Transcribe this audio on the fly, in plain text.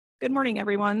Good morning,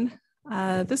 everyone.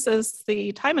 This is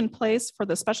the time and place for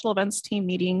the special events team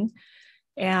meeting.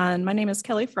 And my name is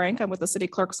Kelly Frank. I'm with the City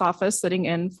Clerk's office, sitting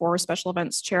in for Special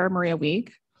Events Chair Maria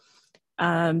Wieg.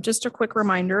 Just a quick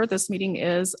reminder, this meeting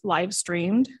is live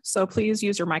streamed, so please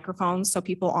use your microphones so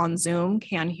people on Zoom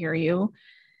can hear you.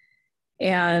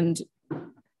 And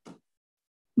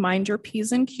mind your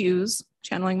P's and Q's,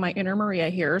 channeling my inner Maria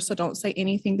here, so don't say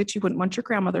anything that you wouldn't want your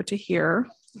grandmother to hear.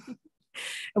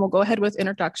 And we'll go ahead with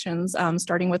introductions,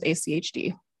 starting with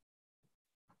ACHD.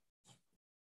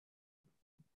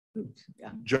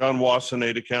 John Wasson,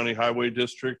 Ada County Highway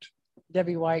District.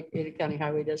 Debbie White, Ada County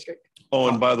Highway District. Oh,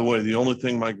 and by the way, the only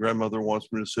thing my grandmother wants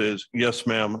me to say is, yes,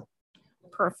 ma'am.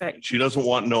 Perfect. She doesn't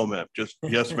want no, ma'am, just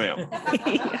yes, ma'am.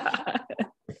 Yeah.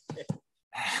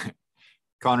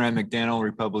 Conrad McDaniel,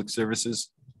 Republic Services.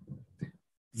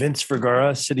 Vince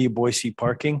Vergara, City of Boise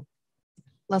Parking.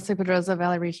 Leslie Pedroza,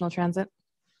 Valley Regional Transit.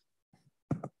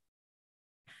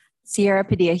 Sierra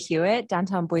Padilla Hewitt,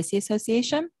 Downtown Boise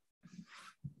Association.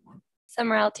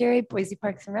 Summer Altieri, Boise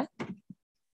Parks and Rec.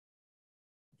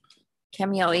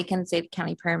 Camille Aiken, Zeta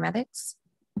County Paramedics.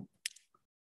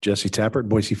 Jesse Tappert,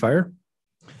 Boise Fire.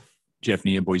 Jeff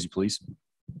Nia, Boise Police.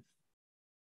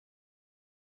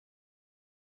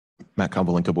 Matt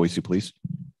Kovalenko, Boise Police.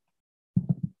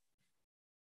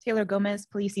 Taylor Gomez,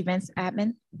 Police Events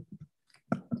Admin.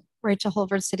 Rachel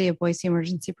Holford, City of Boise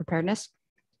Emergency Preparedness.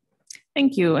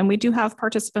 Thank you. And we do have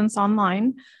participants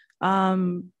online.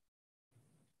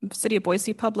 City of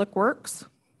Boise Public Works.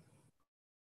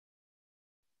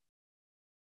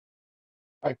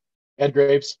 Hi, Ed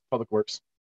Graves, Public Works.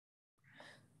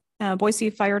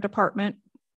 Boise Fire Department.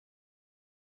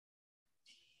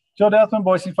 Joe Deathman,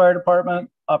 Boise Fire Department,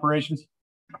 Operations.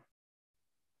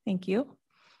 Thank you.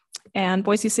 And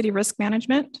Boise City Risk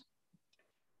Management.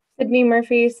 Sydney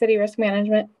Murphy, City Risk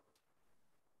Management.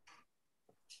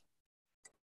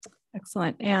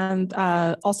 Excellent. And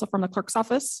also from the clerk's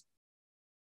office.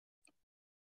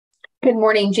 Good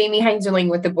morning, Jamie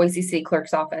Heinzerling with the Boise City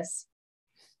Clerk's office.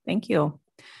 Thank you.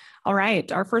 All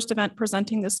right, our first event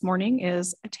presenting this morning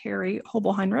is Terry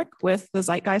Hobel-Heinrich with the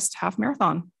Zeitgeist Half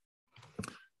Marathon.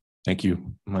 Thank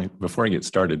you. Before I get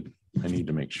started, I need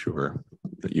to make sure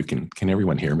that you can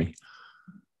everyone hear me?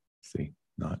 See,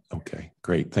 not, okay,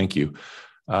 great, thank you.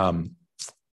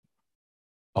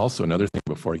 Also, another thing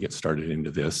before I get started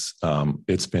into this,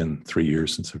 it's been 3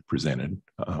 years since I've presented.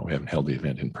 We haven't held the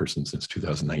event in person since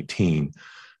 2019.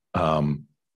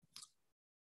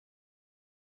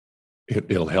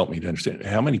 It'll help me to understand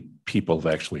how many people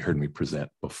have actually heard me present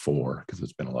before, because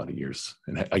it's been a lot of years.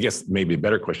 And I guess maybe a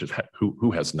better question is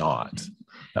who has not?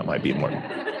 That might be more.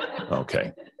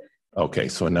 Okay,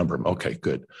 so a number of them. Okay,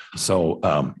 good. So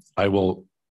I will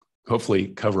hopefully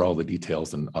cover all the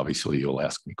details, and obviously you'll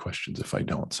ask me questions if I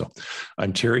don't. So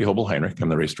I'm Terry Hobel-Heinrich. I'm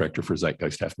the race director for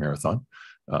Zeitgeist Half Marathon.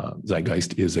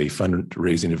 Zeitgeist is a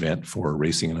fundraising event for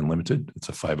Racing Unlimited. It's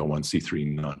a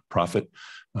 501c3 nonprofit.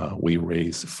 We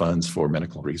raise funds for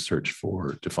medical research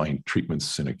to find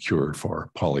treatments and a cure for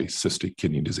polycystic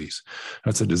kidney disease.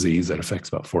 That's a disease that affects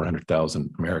about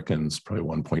 400,000 Americans, probably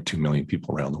 1.2 million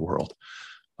people around the world.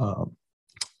 And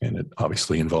it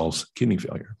obviously involves kidney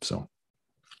failure. So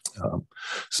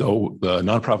the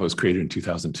nonprofit was created in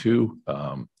 2002,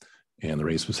 and the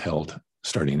race was held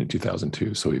starting in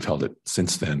 2002. So we've held it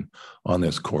since then on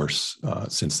this course,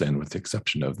 since then, with the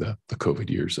exception of the COVID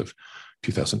years of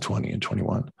 2020 and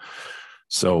 21.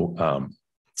 So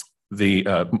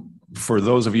for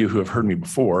those of you who have heard me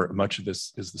before, much of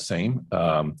this is the same.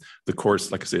 The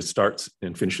course, like I said, starts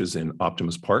and finishes in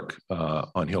Optimus Park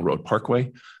on Hill Road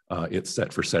Parkway. It's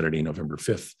set for Saturday, November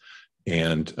 5th.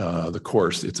 And the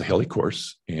course, it's a heli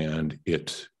course, and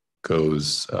it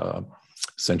goes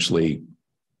essentially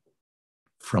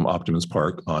from Optimus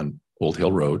Park on Old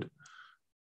Hill Road,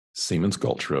 Siemens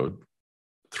Gulch Road,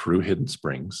 through Hidden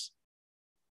Springs,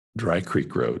 Dry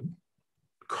Creek Road,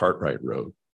 Cartwright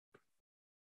Road,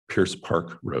 Pierce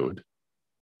Park Road,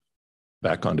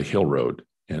 back onto Hill Road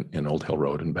and Old Hill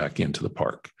Road, and back into the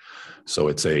park. So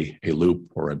it's a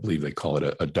loop, or I believe they call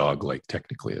it a dog leg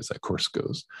technically, as that course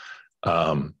goes.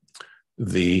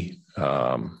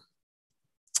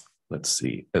 Let's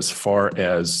see, as far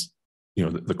as,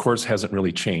 the course hasn't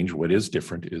really changed. What is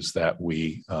different is that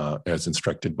we, as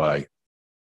instructed by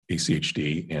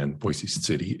ACHD and Boise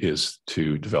City, is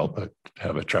to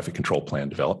have a traffic control plan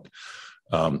developed.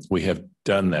 We have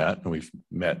done that, and we've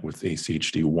met with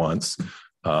ACHD once.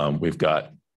 We've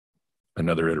got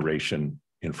another iteration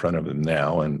in front of them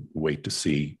now, and wait to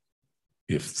see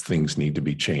if things need to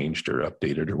be changed or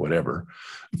updated or whatever.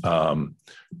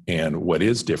 And what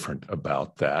is different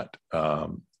about that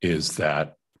is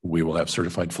that we will have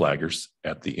certified flaggers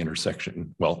at the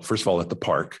intersection. Well, first of all, at the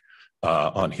park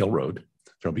on Hill Road,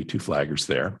 there'll be 2 flaggers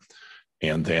there.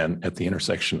 And then at the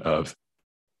intersection of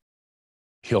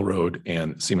Hill Road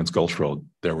and Siemens Gulch Road,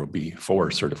 there will be 4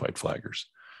 certified flaggers.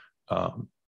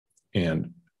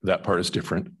 And that part is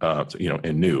different,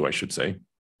 and new, I should say.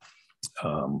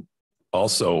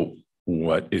 Also,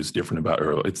 what is different about,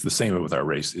 or it's the same with our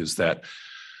race, is that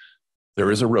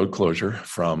there is a road closure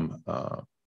from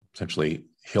essentially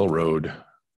Hill Road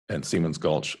and Siemens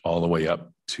Gulch all the way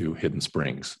up to Hidden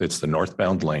Springs. It's the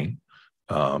northbound lane.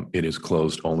 It is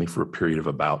closed only for a period of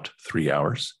about 3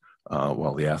 hours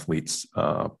while the athletes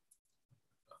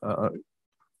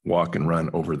walk and run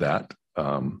over that.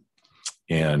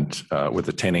 And with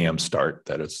the 10 a.m. start,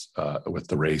 that is with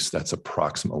the race, that's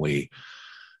approximately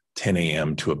 10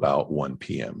 a.m. to about 1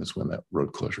 p.m. is when that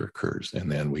road closure occurs.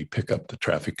 And then we pick up the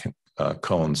traffic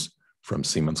cones from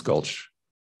Siemens Gulch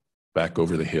back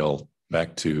over the hill,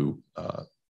 back to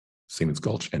Siemens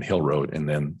Gulch and Hill Road, and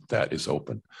then that is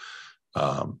open.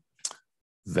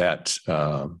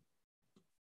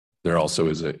 There also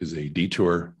is a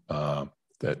detour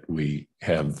that we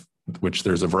have, which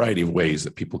there's a variety of ways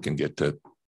that people can get to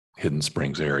Hidden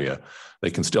Springs area. They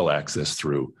can still access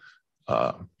through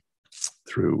Dry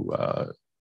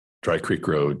Creek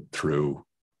Road, through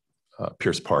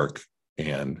Pierce Park,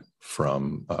 and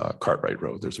from Cartwright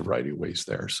Road. There's a variety of ways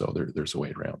there, so there's a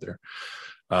way around there.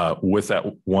 With that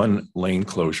 1 lane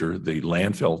closure, the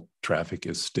landfill traffic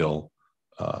is still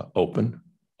open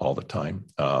all the time.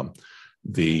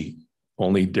 The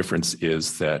only difference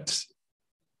is that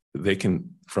they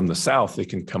can, from the south, they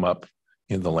can come up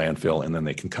in the landfill and then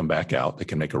they can come back out. They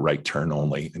can make a right turn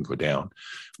only and go down.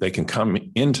 They can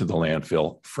come into the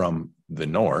landfill from the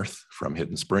north, from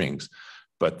Hidden Springs,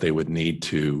 but they would need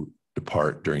to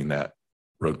depart during that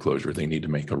road closure. They need to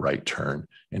make a right turn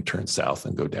and turn south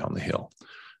and go down the hill.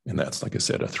 And that's, like I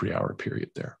said, a 3-hour period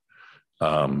there.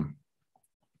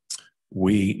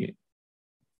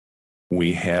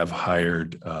 We have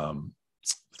hired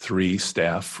 3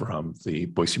 staff from the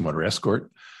Boise Motor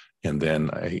Escort. And then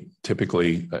I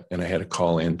typically, and I had a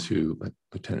call into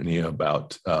Lieutenant Nia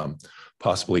about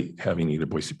possibly having either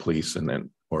Boise Police and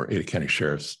then, or Ada County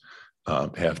Sheriffs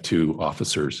have 2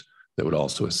 officers that would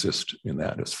also assist in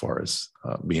that as far as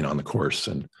being on the course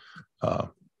and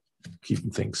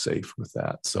keeping things safe with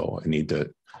that. So I need to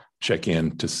check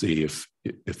in to see if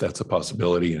that's a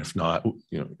possibility. And if not,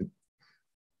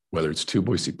 whether it's 2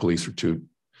 Boise Police or 2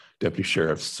 deputy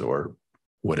sheriffs or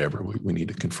whatever, we need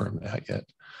to confirm that yet.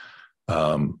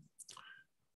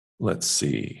 Let's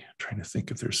see, I'm trying to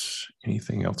think if there's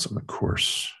anything else on the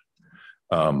course.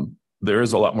 There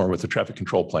is a lot more with the traffic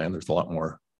control plan. There's a lot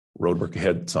more road work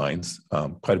ahead signs,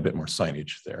 quite a bit more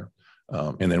signage there.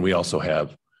 And then we also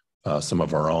have some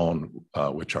of our own,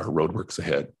 which are roadworks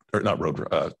ahead, or not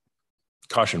road,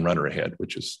 caution runner ahead,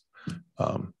 which is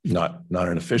not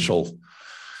an official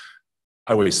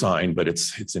highway sign, but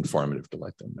it's informative to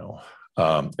let them know.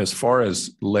 As far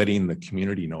as letting the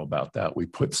community know about that, we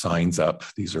put signs up.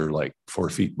 These are like 4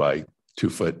 feet by 2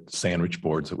 foot sandwich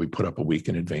boards that we put up a week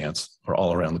in advance or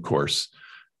all around the course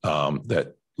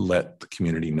that let the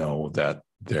community know that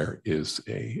there is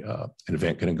an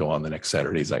event going to go on the next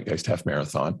Saturday, Zeitgeist Half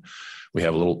Marathon. We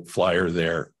have a little flyer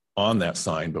there on that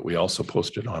sign, but we also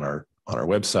post it on our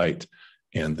website,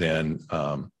 and then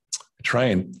try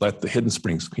and let the Hidden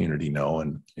Springs community know,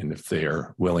 and if they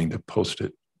are willing to post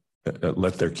it,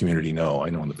 let their community know. I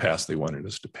know in the past they wanted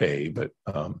us to pay, but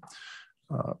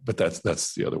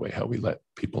that's the other way how we let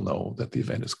people know that the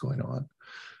event is going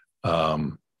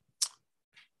on.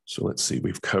 So let's see,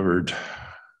 we've covered.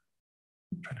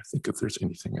 I'm trying to think if there's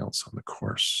anything else on the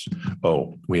course.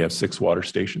 Oh, we have 6 water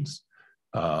stations.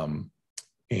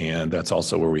 And that's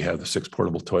also where we have the 6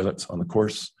 portable toilets on the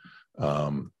course.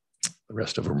 The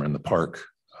rest of them are in the park.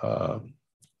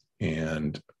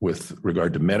 And with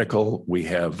regard to medical, we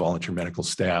have volunteer medical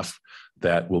staff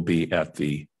that will be at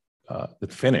the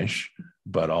finish,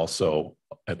 but also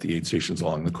at the aid stations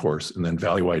along the course. And then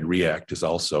Valleywide React is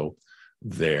also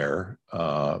there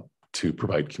to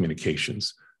provide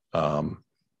communications. And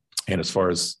as far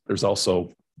as there's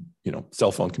also,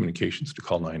 cell phone communications to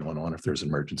call 911 if there's an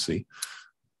emergency.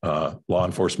 Law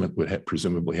enforcement would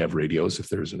presumably have radios if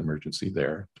there's an emergency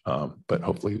there, but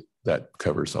hopefully that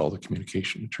covers all the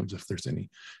communication in terms of if there's any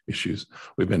issues.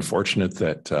 We've been fortunate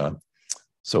that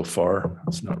so far,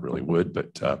 it's not really wood,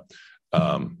 but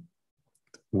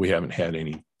we haven't had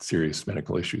any serious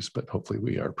medical issues, but hopefully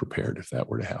we are prepared if that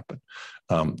were to happen.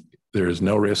 There is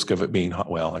no risk of it being hot.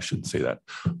 Well, I shouldn't say that.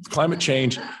 Climate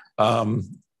change,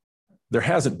 there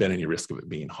hasn't been any risk of it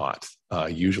being hot.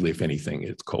 Usually, if anything,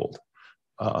 it's cold.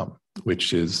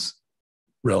 which is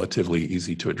relatively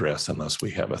easy to address unless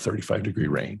we have a 35-degree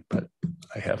rain, but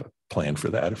I have a plan for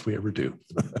that if we ever do.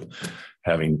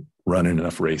 Having run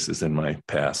enough races in my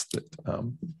past that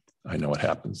I know what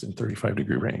happens in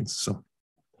 35-degree rains, so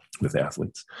with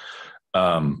athletes.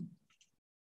 I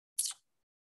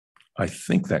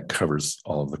think that covers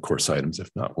all of the course items.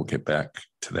 If not, we'll get back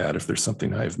to that if there's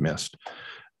something I've missed.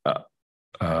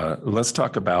 Let's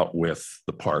talk about with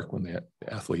the park when the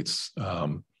athletes,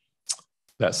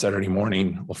 that Saturday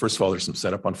morning. Well, first of all, there's some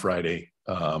setup on Friday.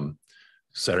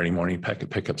 Saturday morning, packet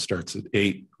pickup starts at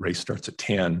 8, race starts at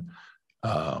 10.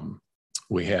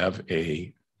 We have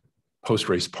a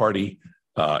post-race party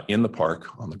in the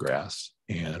park on the grass,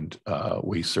 and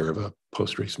we serve a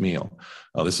post-race meal.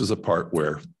 This is a part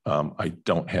where I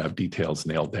don't have details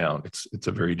nailed down. It's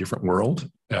a very different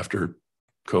world after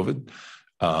COVID,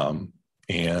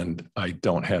 and I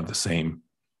don't have the same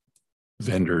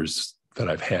vendors that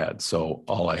I've had. So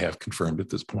all I have confirmed at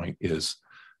this point is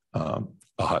a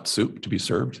hot soup to be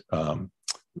served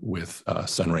with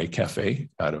Sunray Cafe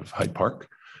out of Hyde Park.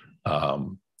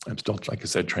 I'm still, like I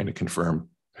said, trying to confirm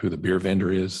who the beer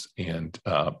vendor is, and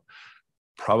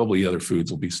probably other foods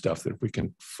will be stuff that if we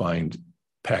can find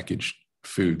packaged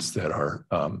foods that are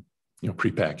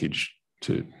prepackaged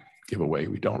to give away.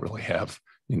 We don't really have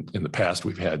in the past.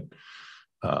 We've had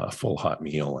a full hot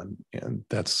meal, and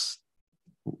that's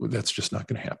just not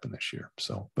going to happen this year.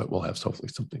 So, but we'll have hopefully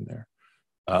something there.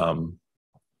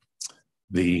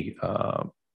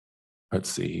 Let's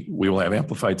see, we will have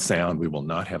amplified sound. We will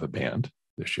not have a band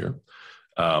this year.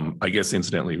 I guess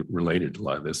incidentally related to a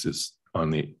lot of this is on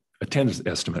the attendance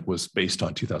estimate was based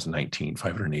on 2019,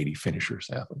 580 finishers,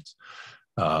 athletes.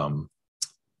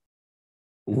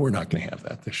 We're not going to have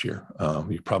that this year.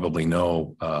 You probably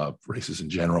know races in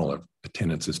general,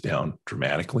 attendance is down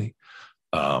dramatically.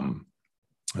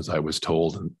 As I was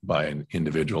told by an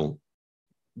individual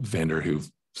vendor who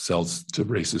sells to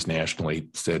races nationally,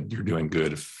 said you're doing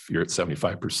good if you're at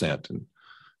 75% and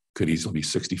could easily be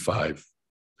 65.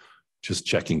 Just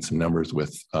checking some numbers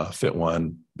with Fit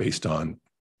One based on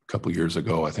a couple of years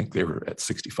ago, I think they were at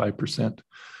 65%, and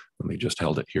they just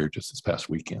held it here just this past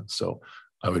weekend. So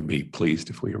I would be pleased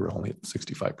if we were only at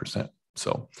 65%.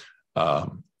 So,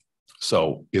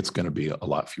 so it's going to be a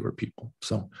lot fewer people.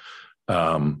 So,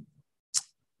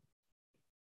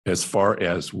 as far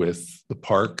as with the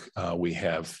park, we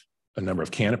have a number of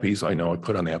canopies. I know I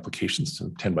put on the applications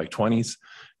some 10 by 20s,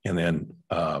 and then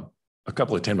a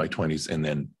couple of 10 by 20s, and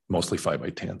then mostly 5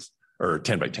 by 10s or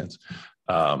 10 by 10s.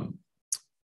 I'm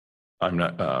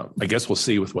not, I guess we'll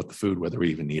see with what the food, whether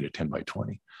we even need a 10 by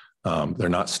 20. They're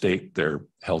not staked, they're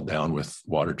held down with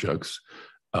water jugs.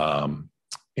 And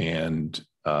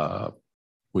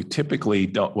we typically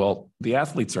don't, well, the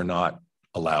athletes are not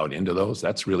allowed into those.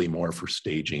 That's really more for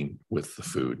staging with the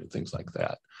food and things like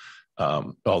that.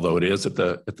 Although it is at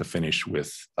the finish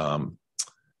with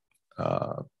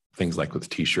things like with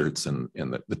t-shirts and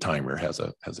the timer has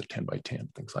a 10 by 10,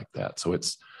 things like that. So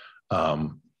it's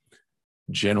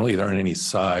generally there aren't any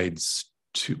sides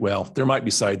to, well, there might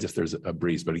be sides if there's a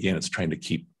breeze, but again, it's trying to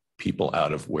keep people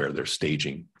out of where they're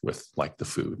staging with like the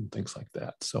food and things like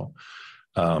that. So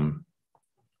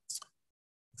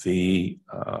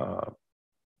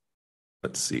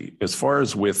let's see, as far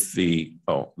as with the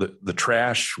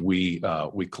trash, we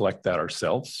collect that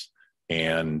ourselves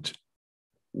and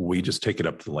we just take it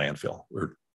up to the landfill.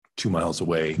 We're 2 miles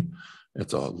away.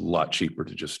 It's a lot cheaper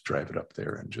to just drive it up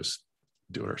there and just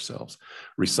do it ourselves.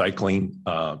 Recycling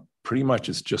pretty much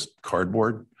is just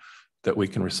cardboard that we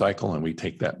can recycle, and we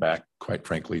take that back, quite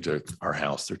frankly, to our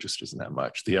house. There just isn't that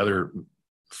much. The other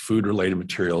food related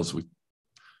materials we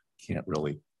can't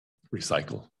really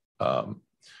recycle.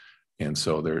 And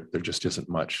so there just isn't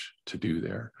much to do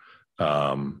there.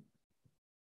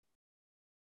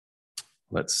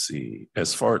 Let's see,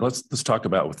 as far, let's talk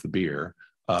about with the beer.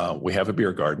 We have a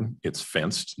beer garden, it's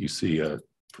fenced. You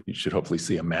should hopefully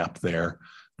see a map there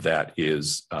that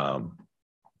is,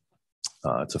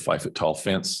 it's a 5 foot tall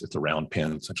fence. It's a round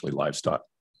pen, essentially livestock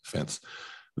fence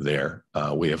there.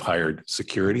 We have hired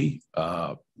security,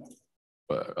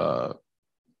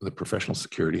 the professional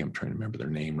security, I'm trying to remember their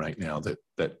name right now, that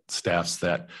staffs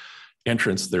that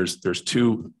entrance. There's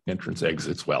 2 entrance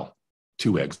exits, well,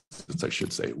 2 exits, I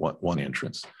should say, one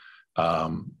entrance.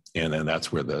 And then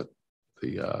that's where the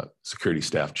security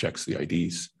staff checks the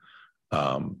IDs.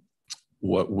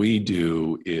 What we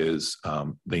do is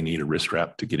they need a wrist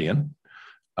strap to get in.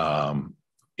 And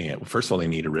first of all, they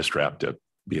need a wrist strap to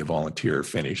be a volunteer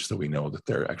finish, so we know that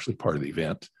they're actually part of the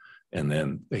event. And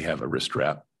then they have a wrist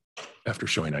strap after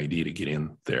showing ID to get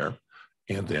in there.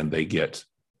 And then they get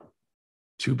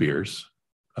 2 beers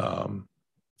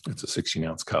It's a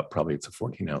 16-ounce cup, probably it's a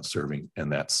 14-ounce serving,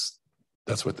 and that's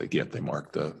what they get. They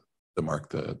mark the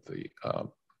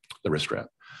wrist wrap.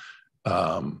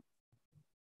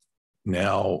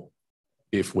 Now,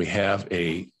 if we have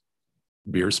a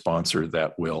beer sponsor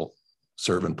that will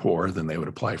serve and pour, then they would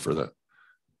apply for the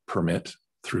permit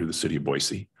through the city of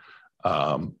Boise.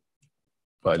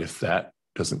 But if that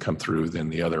doesn't come through, then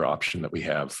the other option that we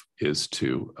have is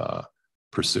to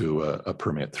pursue a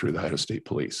permit through the Idaho State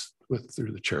Police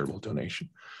through the charitable donation,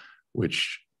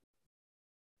 which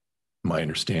my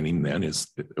understanding then is,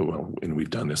 well, and we've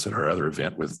done this at our other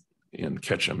event in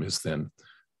Ketchum, is then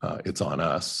it's on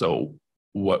us. So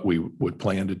what we would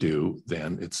plan to do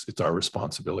then, it's our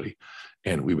responsibility,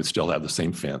 and we would still have the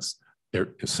same fence,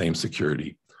 the same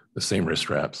security, the same wrist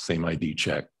wraps, same ID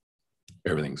check.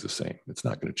 Everything's the same. It's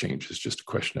not going to change. It's just a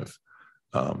question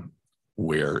of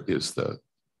where is the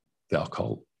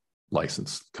alcohol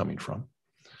license coming from.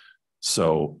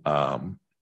 So,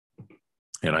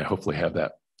 and I hopefully have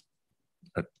that.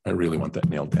 I really want that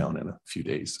nailed down in a few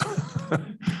days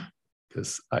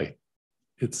because I've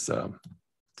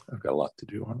got a lot to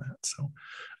do on that. So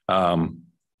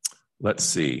let's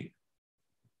see.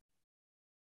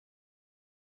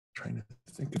 Trying to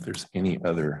think if there's any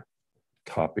other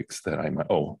topics that I might,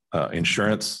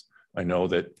 insurance. I know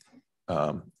that,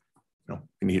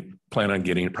 we plan on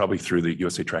getting it probably through the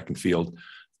USA Track and Field,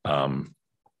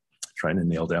 trying to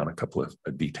nail down a couple of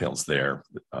details there,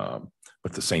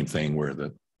 but the same thing where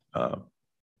the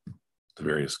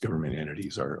various government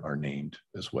entities are named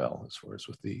as well, as far as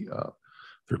with the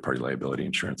third-party liability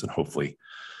insurance, and hopefully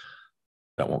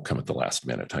that won't come at the last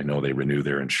minute. I know they renew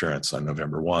their insurance on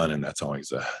November 1, and that's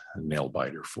always a nail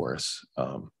biter for us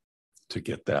to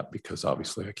get that, because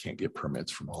obviously I can't get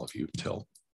permits from all of you until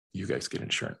you guys get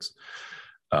insurance.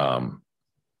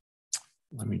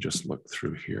 Let me just look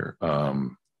through here.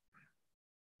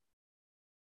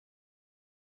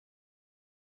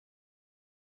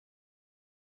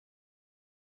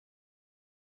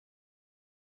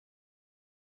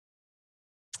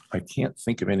 I can't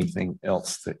think of anything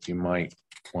else that you might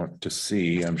want to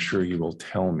see. I'm sure you will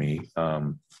tell me.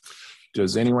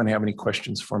 Does anyone have any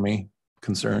questions for me,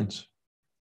 concerns?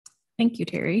 Thank you,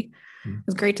 Terry. It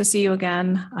was great to see you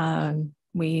again.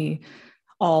 We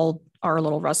all are a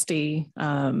little rusty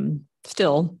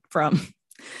still from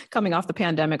coming off the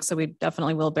pandemic, so we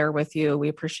definitely will bear with you. We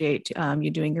appreciate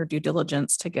you doing your due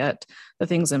diligence to get the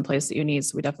things in place that you need.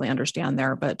 So we definitely understand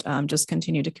there, but just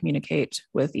continue to communicate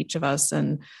with each of us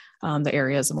and the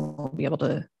areas, and we'll be able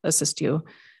to assist you.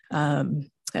 And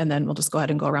then we'll just go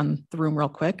ahead and go around the room real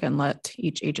quick and let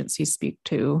each agency speak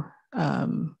to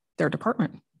their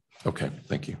department. Okay,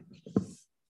 thank you.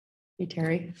 Hey,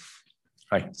 Terry.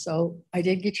 Hi. So I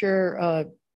did get your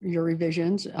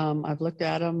revisions. I've looked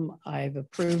at them. I've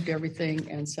approved everything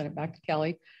and sent it back to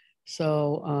Kelly.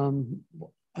 So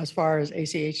as far as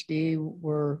ACHD,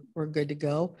 we're good to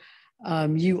go.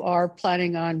 You are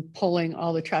planning on pulling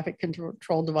all the traffic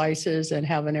control devices and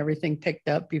having everything picked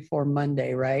up before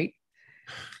Monday, right?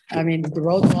 I mean, the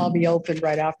roads will all be open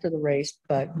right after the race,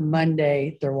 but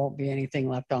Monday there won't be anything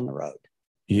left on the road.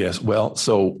 Yes, well,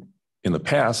 so in the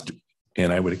past,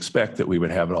 and I would expect that we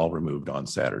would have it all removed on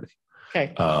Saturday.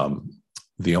 Okay.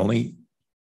 The only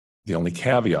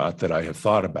caveat that I have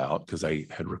thought about, because I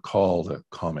had recalled a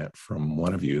comment from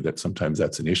one of you that sometimes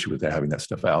that's an issue with having that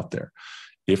stuff out there.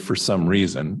 If for some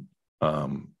reason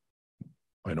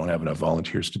I don't have enough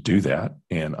volunteers to do that,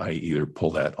 and I either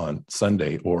pull that on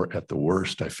Sunday, or at the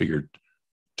worst, I figured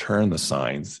turn the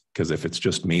signs, because if it's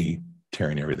just me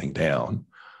tearing everything down,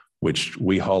 which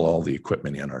we haul all the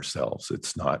equipment in ourselves,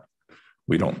 it's not,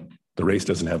 the race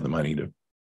doesn't have the money to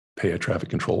pay a traffic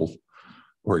control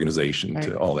organization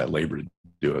to all that labor to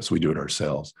do it. So we do it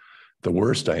ourselves. The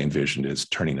worst I envisioned is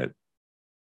turning it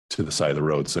to the side of the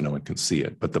road so no one can see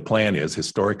it. But the plan is,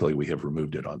 historically, we have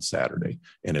removed it on Saturday,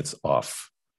 and it's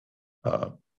off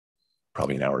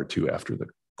probably an hour or two after the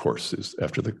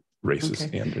race is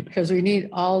ended. Because we need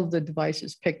all the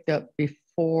devices picked up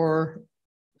before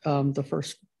the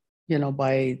first,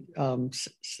 by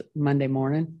Monday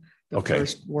morning. The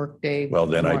first work day. Well,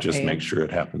 then I just make sure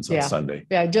it happens on Sunday.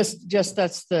 Yeah, just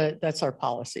that's our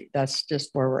policy. That's just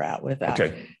where we're at with that.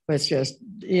 Okay. But it's just,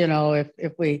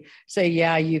 if we say,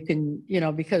 yeah, you can,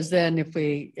 because then if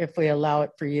we allow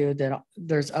it for you, then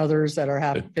there's others that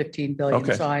have 15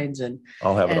 billion signs, and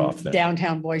I'll have it off then.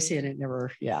 Downtown Boise, and it never,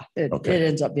 it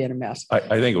ends up being a mess. I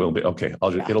think it will be okay.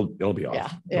 It'll be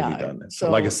off. Yeah. It'll be done then.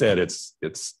 So like I said, it's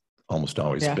almost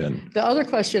always Yeah. been. The other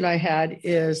question I had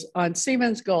is on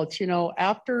Siemens Gulch,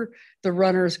 after the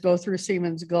runners go through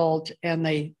Siemens Gulch and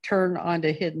they turn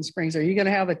onto Hidden Springs, are you going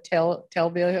to have a tail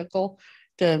vehicle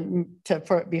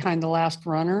for behind the last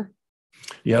runner?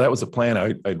 Yeah, that was a plan.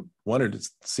 I wanted to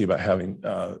see about having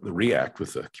the React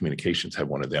with the communications have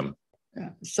one of them. Yeah.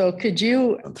 So could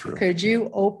you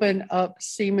open up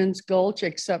Siemens Gulch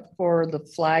except for the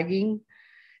flagging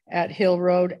at Hill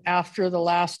Road after the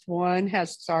last one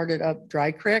has started up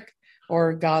Dry Creek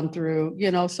or gone through,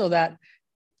 so that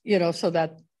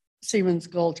Siemens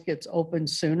Gulch gets open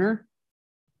sooner?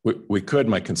 We could.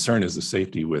 My concern is the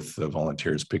safety with the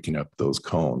volunteers picking up those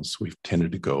cones. We've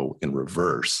tended to go in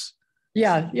reverse.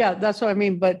 Yeah, that's what I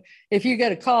mean. But if you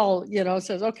get a call, it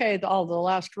says, okay, the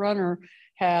last runner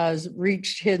has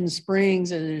reached Hidden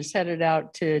Springs and is headed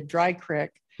out to Dry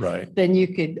Creek. Right. Then you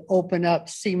could open up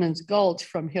Siemens Gulch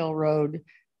from Hill Road,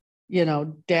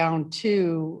 down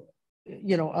to,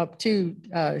 up to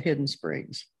Hidden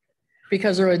Springs,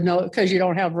 because because you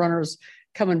don't have runners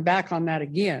coming back on that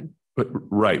again. But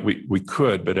right, we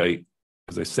could, but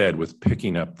as I said, with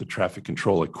picking up the traffic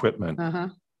control equipment,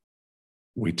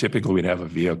 we typically would have a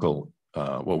vehicle.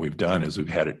 What we've done is we've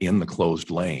had it in the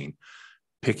closed lane,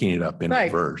 picking it up in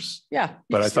reverse. Yeah.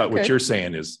 But I thought what you're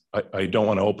saying is I don't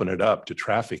want to open it up to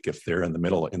traffic if they're in the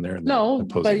middle in there. No,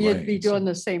 but you'd be doing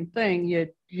the same thing.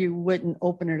 You wouldn't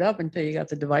open it up until you got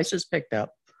the devices picked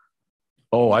up.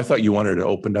 Oh, I thought you wanted it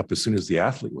opened up as soon as the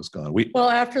athlete was gone. Well,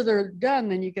 after they're done,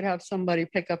 then you could have somebody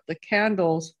pick up the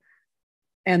candles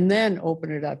and then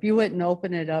open it up. You wouldn't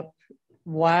open it up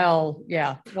while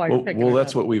you're picking it up.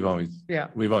 That's what we've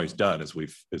always done is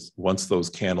once those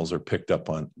candles are picked up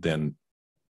on, then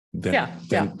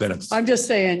it's. I'm just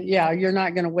saying, you're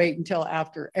not going to wait until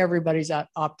after everybody's at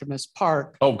Optimus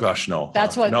Park. Oh gosh, no.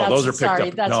 Those are picked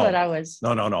up. That's what I was.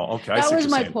 No. Okay, that was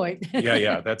my point.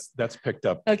 yeah. That's picked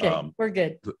up. Okay, we're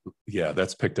good. Yeah,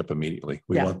 that's picked up immediately.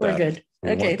 We want that. We're good.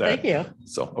 Okay, thank you.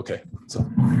 So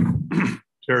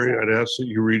Terry, I'd ask that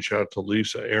you reach out to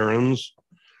Lisa Ahrens.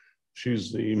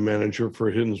 She's the manager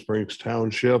for Hidden Springs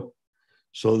Township,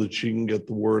 so that she can get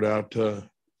the word out to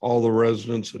all the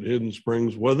residents at Hidden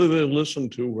Springs. Whether they listen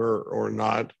to her or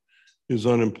not is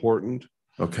unimportant.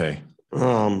 Okay.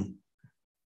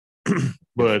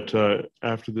 But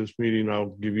after this meeting, I'll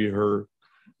give you her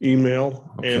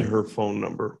email and her phone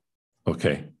number.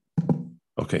 Okay.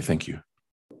 Thank you.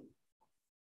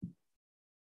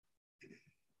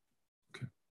 Okay.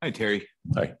 Hi, Terry.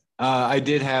 Hi. I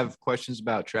did have questions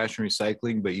about trash and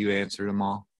recycling, but you answered them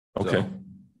all. Okay. So,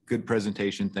 good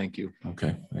presentation. Thank you.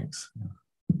 Okay. Thanks.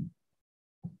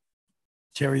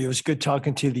 Terry, it was good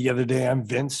talking to you the other day. I'm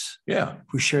Vince. Yeah.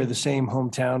 We share the same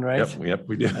hometown, right? Yep,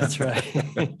 we do. That's right.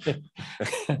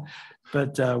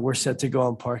 But we're set to go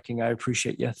on parking. I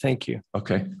appreciate you. Thank you.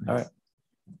 Okay. All right.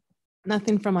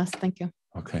 Nothing from us. Thank you.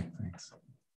 Okay, thanks.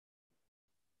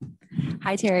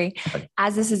 Hi, Terry. Hi.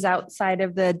 As this is outside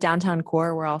of the downtown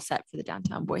core, we're all set for the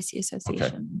Downtown Boise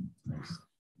Association. Okay.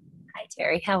 Hi,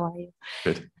 Terry. How are you?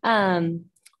 Good.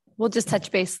 We'll just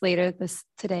touch base later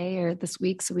today or this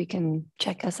week so we can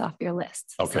check us off your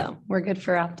list. Okay. So we're good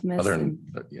for Optimus. Other than,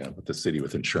 with the city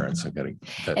with insurance, I got to.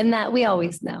 And that we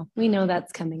always know. We know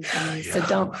that's coming from you. So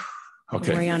don't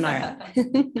worry on our.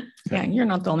 Yeah, you're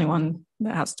not the only one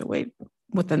that has to wait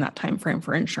within that time frame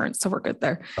for insurance. So we're good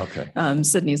there. Okay.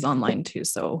 Sydney's online too,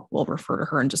 so we'll refer to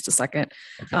her in just a second.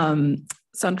 Okay.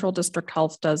 Central District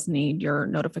Health does need your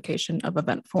notification of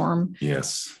event form.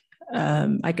 Yes.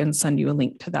 I can send you a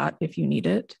link to that if you need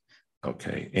it.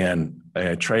 Okay. And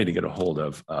I tried to get a hold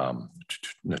of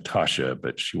Natasha,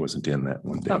 but she wasn't in that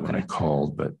one day when I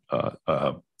called. But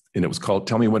and it was called.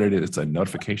 Tell me what it is. It's a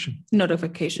notification.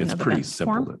 Notification. It's of pretty event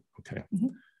simple. Form. Okay. Mm-hmm.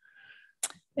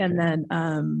 And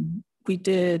then we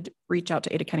did reach out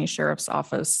to Ada County Sheriff's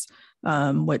Office,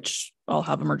 which I'll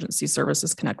have emergency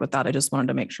services connect with that. I just wanted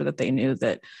to make sure that they knew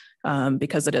that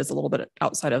because it is a little bit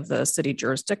outside of the city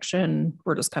jurisdiction,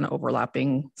 we're just kind of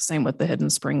overlapping. Same with the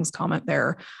Hidden Springs comment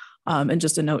there. And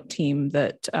just a note, team,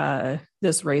 that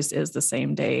this race is the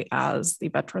same day as the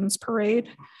Veterans Parade.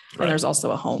 Right. And there's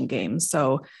also a home game.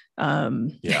 So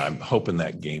yeah, I'm hoping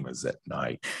that game is at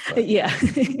night. Yeah.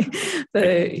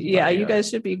 You guys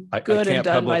should be good and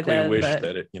done by then. I wish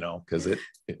that it, because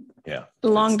yeah.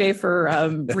 Long day for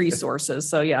resources.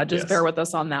 So yeah, just bear with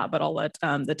us on that, but I'll let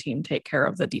the team take care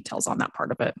of the details on that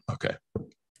part of it. Okay.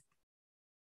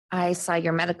 I saw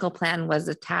your medical plan was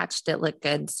attached. It looked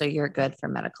good. So you're good for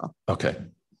medical. Okay.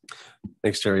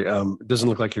 Thanks, Terry. It doesn't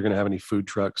look like you're going to have any food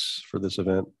trucks for this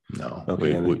event. No,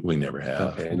 okay, we never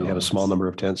have. Okay, and you have a small number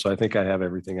of tents. So I think I have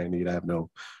everything I need. I have no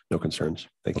concerns.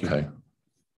 Thank you. Okay.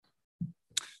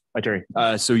 Hi, Terry.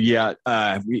 We're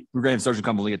going to have Sergeant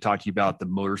Cumberland talk to you about the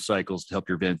motorcycles to help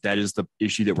your event. That is the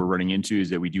issue that we're running into, is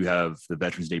that we do have the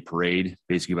Veterans Day Parade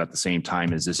basically about the same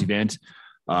time as this event.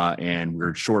 And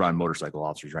we're short on motorcycle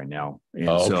officers right now. And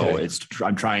so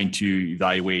I'm trying to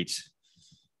evaluate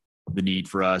the need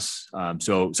for us.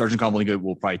 So Sergeant Cumberland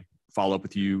will probably follow up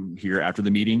with you here after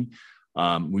the meeting.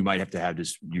 We might have to have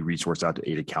this new resource out to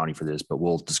Ada County for this, but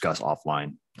we'll discuss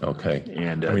offline. Okay.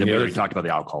 And then we already talked about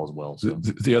the alcohol as well. So.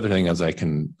 The other thing is I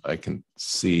can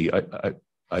see,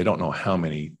 I don't know how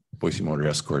many Boise Motor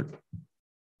Escort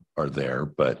are there,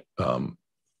 but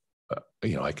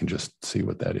I can just see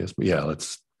what that is. But yeah,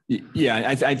 let's. Yeah,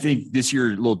 I think this year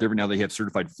a little different now. They have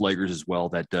certified flaggers as well.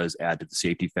 That does add to the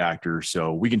safety factor.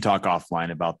 So we can talk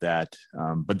offline about that.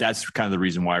 But that's kind of the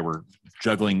reason why we're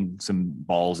juggling some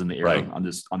balls in the air on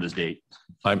this date.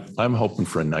 I'm hoping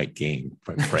for a night game,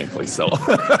 quite frankly. So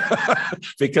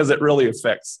because it really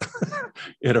affects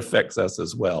us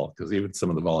as well. Because even some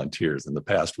of the volunteers in the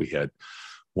past, we had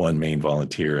one main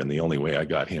volunteer, and the only way I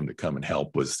got him to come and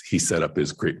help was he set up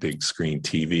his great big screen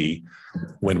TV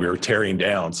when we were tearing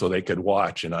down so they could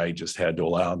watch, and I just had to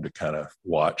allow them to kind of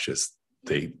watch as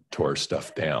they tore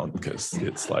stuff down, because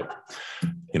it's like,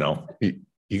 you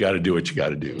got to do what you got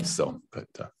to do. So.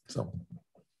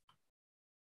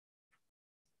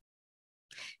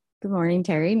 Good morning,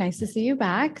 Terry. Nice to see you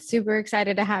back. Super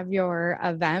excited to have your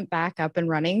event back up and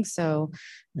running. So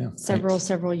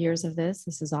several years of this.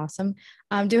 This is awesome.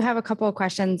 Do have a couple of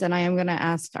questions, and I am going to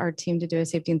ask our team to do a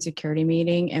safety and security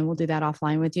meeting, and we'll do that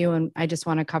offline with you. And I just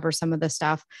want to cover some of the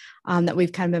stuff that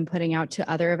we've kind of been putting out to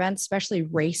other events, especially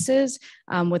races.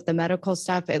 With the medical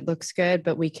stuff, it looks good,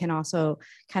 but we can also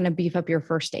kind of beef up your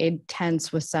first aid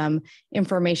tents with some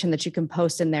information that you can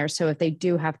post in there. So if they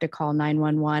do have to call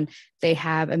 911, they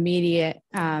have immediate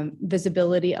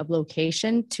visibility of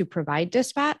location to provide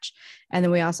dispatch. And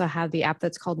then we also have the app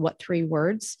that's called What 3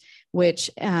 Words, which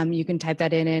you can type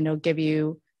that in and it'll give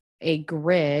you a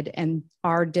grid. And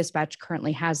our dispatch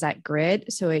currently has that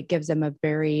grid. So it gives them a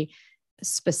very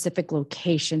specific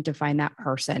location to find that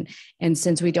person. And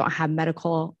since we don't have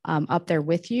medical up there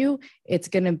with you, it's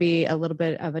going to be a little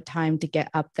bit of a time to get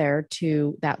up there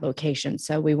to that location.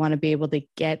 So we want to be able to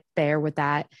get there with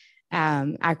that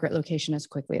accurate location as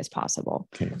quickly as possible.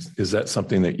 Okay. Is that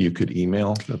something that you could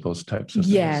email, those types of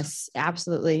things? Yes,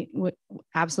 absolutely.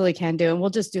 Absolutely can do. And we'll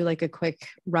just do like a quick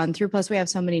run through. Plus we have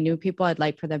so many new people. I'd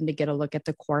like for them to get a look at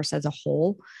the course as a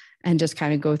whole and just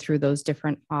kind of go through those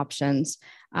different options.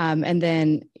 And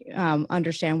then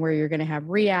understand where you're going to have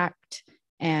React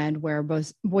and where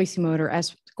both Boise Motor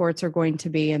Escorts are going to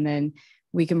be. And then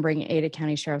we can bring Ada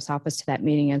County Sheriff's Office to that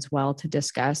meeting as well to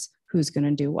discuss who's going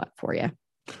to do what for you.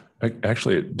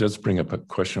 Actually, it does bring up a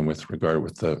question with regard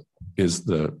with is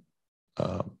the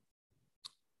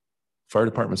fire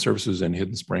department services in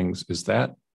Hidden Springs, is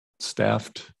that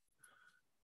staffed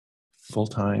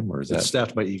full-time, or is that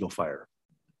staffed by Eagle Fire?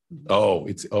 Oh,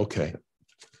 it's okay.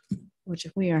 Which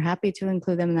we are happy to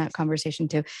include them in that conversation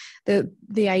too.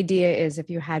 The idea is if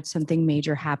you had something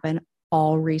major happen,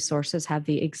 all resources have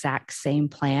the exact same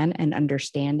plan and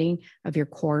understanding of your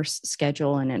course,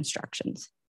 schedule, and instructions.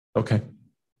 Okay.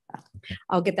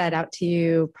 I'll get that out to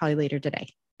you probably later today.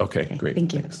 Okay, great.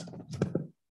 Thank you. Thanks.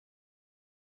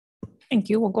 Thank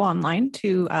you. We'll go online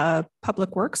to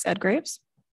Public Works, Ed Graves.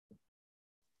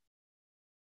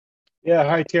 Yeah,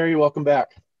 hi, Terry. Welcome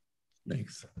back.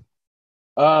 Thanks.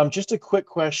 Just a quick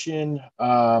question.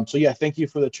 Thank you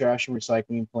for the trash and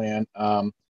recycling plan.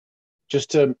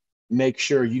 Just to make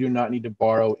sure, you do not need to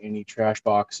borrow any trash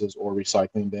boxes or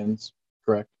recycling bins,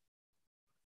 correct?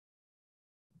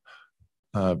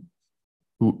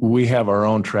 We have our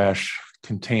own trash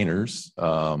containers,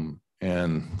 and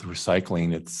the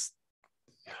recycling,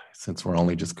 since we're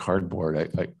only just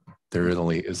cardboard, there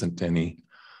really isn't any.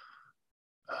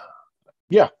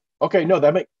 Yeah. Okay. No,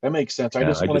 that makes sense. I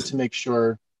just wanted to make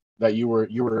sure that you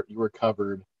were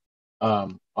covered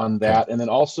on that. Okay. And then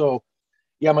also,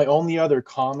 my only other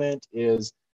comment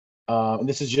is, and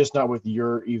this is just not with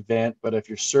your event, but if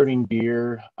you're serving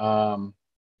beer,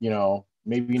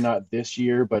 maybe not this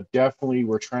year, but definitely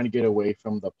we're trying to get away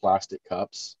from the plastic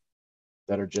cups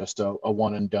that are just a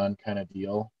one and done kind of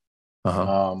deal.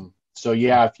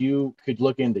 If you could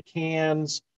look into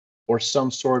cans or some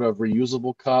sort of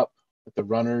reusable cup that the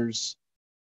runners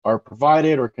are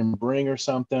provided or can bring or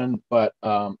something. But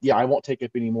I won't take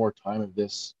up any more time of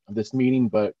this meeting,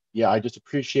 but I just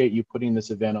appreciate you putting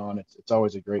this event on. It's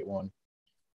always a great one.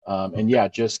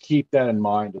 Just keep that in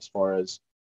mind as far as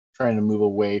trying to move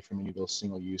away from any of those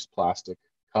single-use plastic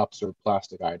cups or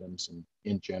plastic items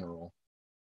in general.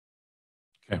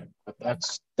 Okay. But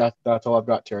that's all I've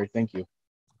got, Terry. Thank you.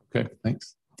 Okay,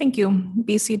 thanks. Thank you.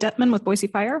 BC Detman with Boise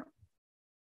Fire.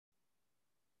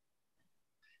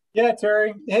 Yeah,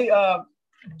 Terry. Hey,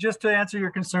 just to answer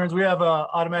your concerns, we have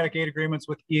automatic aid agreements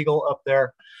with Eagle up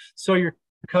there. So your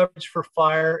coverage for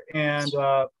fire and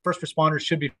first responders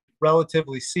should be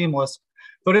relatively seamless.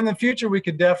 But in the future, we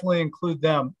could definitely include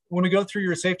them. When we go through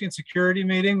your safety and security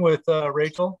meeting with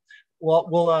Rachel,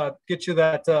 we'll get you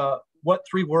that what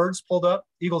 3 words pulled up.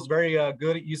 Eagle's very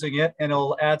good at using it, and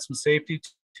it'll add some safety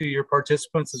to your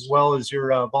participants as well as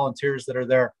your volunteers that are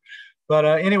there. But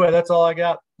anyway, that's all I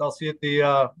got. I'll see you at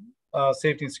the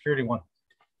safety and security one.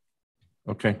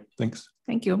 Okay, thanks.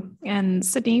 Thank you. And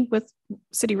Sydney with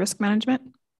City Risk Management.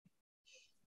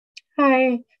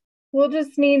 Hi. We'll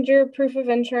just need your proof of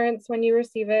insurance when you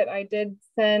receive it. I did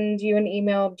send you an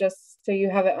email just so you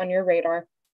have it on your radar.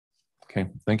 Okay,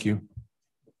 thank you.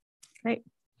 Great.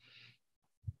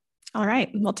 All right.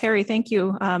 Well, Terry, thank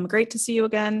you. Great to see you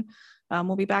again.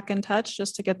 We'll be back in touch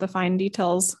just to get the fine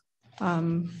details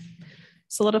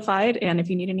solidified. And if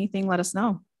you need anything, let us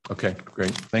know. Okay,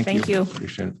 great. Thank you. Thank you.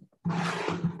 Appreciate it.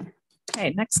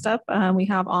 Okay, next up, we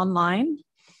have online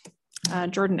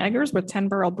Jordan Eggers with 10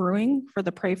 Barrel Brewing for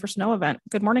the Pray for Snow event.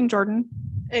 Good morning, Jordan.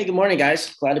 Hey, good morning,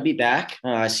 guys. Glad to be back.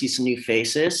 I see some new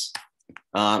faces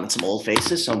and some old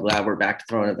faces, so I'm glad we're back to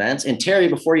throwing events. And Terry,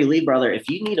 before you leave, brother, if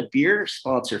you need a beer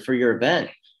sponsor for your event,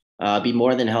 be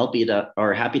more than happy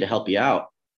to help you out.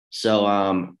 So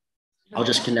I'll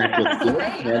just connect with you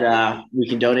and we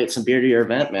can donate some beer to your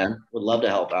event, man. Would love to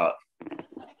help out.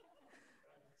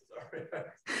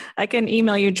 I can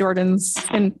email you Jordan's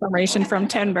information from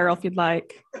 10 Barrel if you'd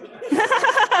like.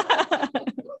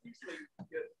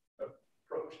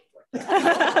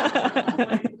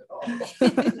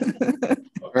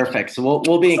 Perfect. So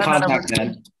we'll be in contact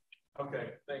then. Okay,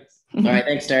 thanks. All right,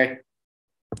 thanks, Terry.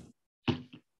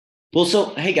 Well,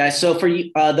 so hey guys, so for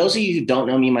you, those of you who don't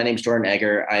know me, my name's Jordan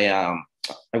Egger. I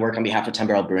work on behalf of 10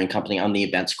 Barrel Brewing Company. I'm the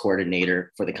events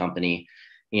coordinator for the company.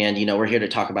 And, you know, we're here to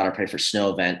talk about our Pray for Snow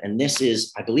event. And this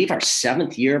is, I believe, our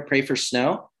 7th year of Pray for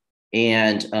Snow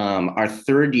and our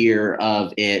 3rd year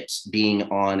of it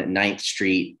being on 9th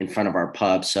Street in front of our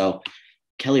pub. So,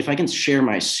 Kelly, if I can share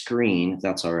my screen, if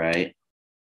that's all right.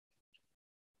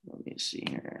 Let me see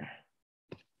here.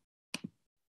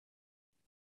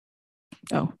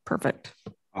 Oh, perfect.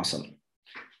 Awesome.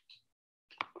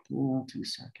 2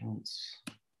 seconds.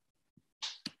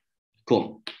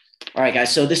 Cool. All right,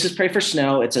 guys. So this is Pray for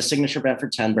Snow. It's a signature event for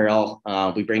 10 Barrel.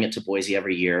 We bring it to Boise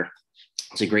every year.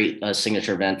 It's a great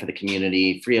signature event for the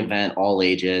community, free event, all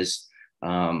ages.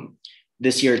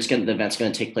 This year, the event's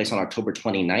going to take place on October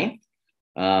 29th.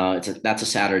 That's a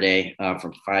Saturday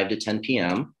from 5 to 10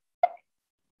 p.m.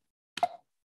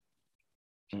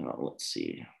 Let's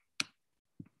see.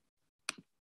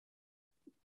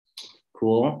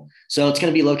 Cool. So it's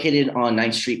going to be located on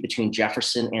 9th Street between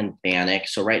Jefferson and Bannock.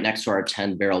 So right next to our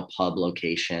 10 Barrel Pub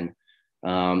location.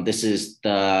 This is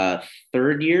the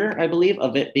 3rd year, I believe,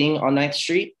 of it being on 9th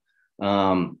Street.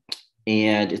 And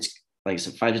it's, like I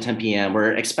said, 5 to 10 p.m.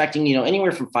 We're expecting, you know,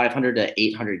 anywhere from 500 to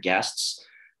 800 guests.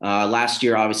 Last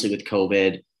year, obviously with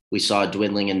COVID, we saw a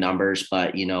dwindling in numbers,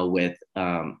 but, you know, with,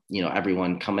 you know,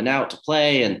 everyone coming out to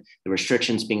play and the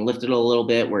restrictions being lifted a little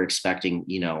bit, we're expecting,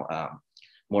 you know,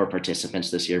 more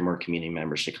participants this year, more community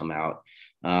members to come out.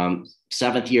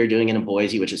 7th year doing it in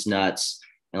Boise, which is nuts.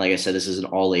 And like I said, this is an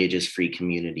all ages free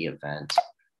community event.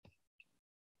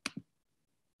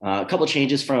 A couple of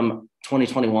changes from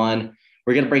 2021.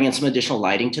 We're going to bring in some additional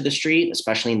lighting to the street,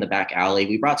 especially in the back alley.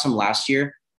 We brought some last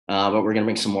year, but we're going to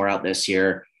bring some more out this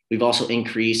year. We've also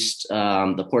increased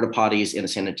the porta potties and the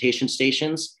sanitation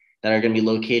stations that are going to be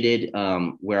located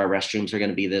where our restrooms are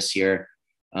going to be this year.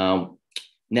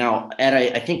 Now, Ed,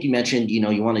 I think you mentioned, you know,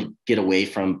 you want to get away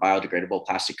from biodegradable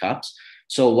plastic cups.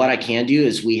 So what I can do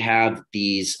is we have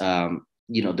these,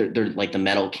 you know, they're like the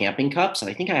metal camping cups. And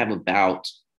I think I have about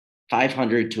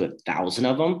 500 to 1,000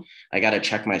 of them. I got to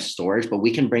check my storage, but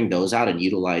we can bring those out and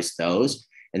utilize those.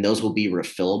 And those will be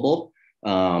refillable.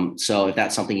 So if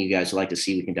that's something you guys would like to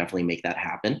see, we can definitely make that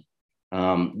happen.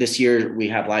 This year we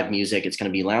have live music. It's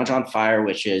going to be Lounge on Fire,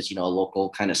 which is, you know, a local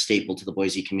kind of staple to the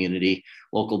Boise community,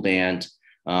 local band.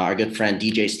 Our good friend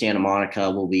DJ Santa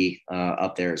Monica will be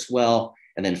up there as well.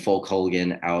 And then Folk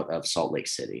Hogan out of Salt Lake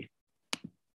City.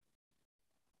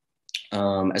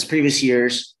 As previous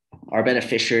years, our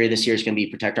beneficiary this year is going to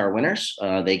be Protect Our Winners.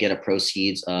 They get a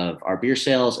proceeds of our beer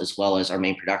sales as well as our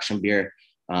main production beer,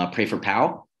 Pray for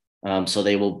POW. So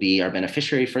they will be our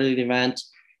beneficiary for the event,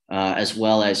 as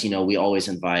well as, you know, we always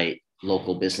invite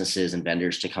local businesses and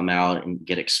vendors to come out and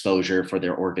get exposure for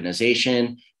their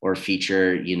organization or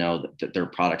feature, you know, their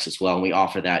products as well. And we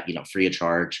offer that, you know, free of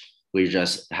charge. we're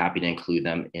just happy to include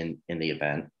them in the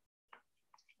event.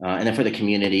 And then for the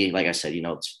community, like I said,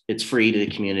 it's free to the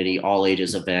community, all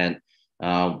ages event,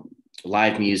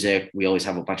 live music. We always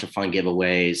have a bunch of fun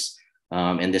giveaways.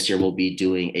 And this year we'll be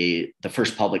doing the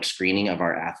first public screening of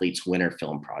our Athletes Winter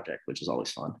Film Project, which is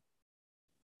always fun.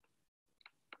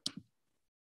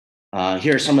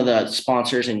 Here are some of the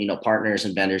sponsors and partners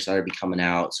and vendors that are be coming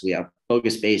out. So we have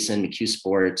Bogus Basin, McHugh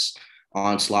Sports,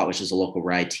 Onslaught, which is a local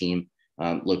ride team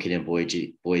located in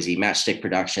Boise, Matchstick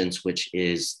Productions, which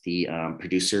is the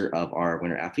producer of our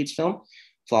Winter Athletes film,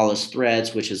 Flawless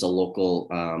Threads, which is a local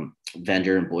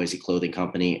vendor and Boise clothing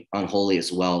company, Unholy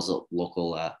as well as a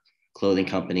local clothing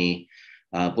company,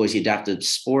 Boise Adaptive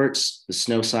Sports, the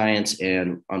Snow Science,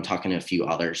 and I'm talking to a few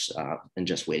others and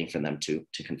just waiting for them to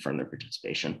confirm their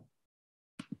participation.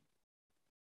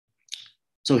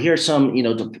 So here are some,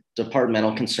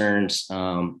 departmental concerns,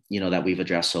 that we've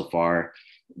addressed so far.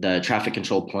 The traffic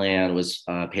control plan was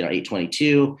paid on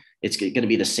 8/22. It's going to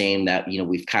be the same that,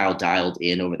 we've dialed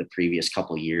in over the previous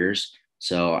couple of years.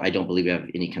 So I don't believe we have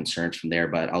any concerns from there,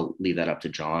 but I'll leave that up to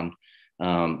John,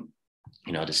 to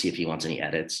see if he wants any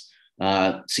edits.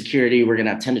 Security, we're going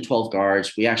to have 10 to 12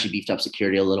 guards. We actually beefed up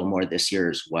security a little more this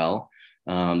year as well.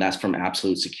 That's from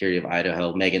Absolute Security of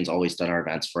Idaho. Megan's always done our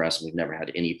events for us, and we've never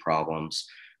had any problems.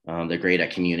 They're great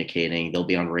at communicating. They'll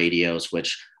be on radios,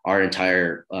 which our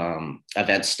entire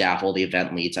event staff, all the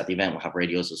event leads at the event will have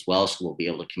radios as well. So we'll be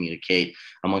able to communicate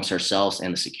amongst ourselves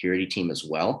and the security team as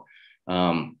well.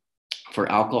 For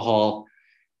alcohol,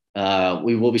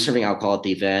 we will be serving alcohol at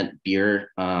the event, beer,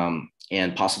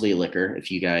 and possibly liquor, if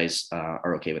you guys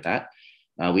are okay with that.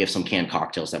 We have some canned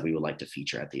cocktails that we would like to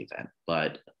feature at the event.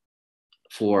 But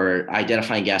for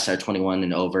identifying guests that are 21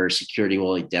 and over, security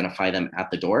will identify them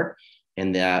at the door,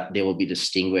 and that they will be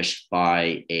distinguished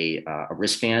by a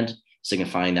wristband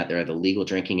signifying that they're the legal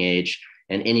drinking age.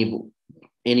 And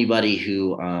anybody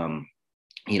who,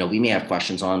 we may have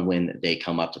questions on when they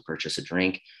come up to purchase a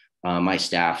drink. My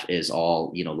staff is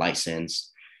all,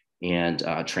 licensed and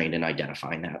trained in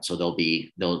identifying that. So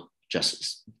they'll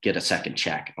just get a second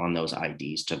check on those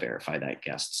IDs to verify that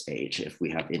guest's age if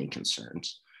we have any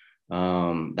concerns.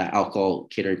 That alcohol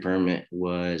catering permit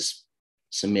was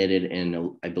submitted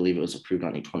and I believe it was approved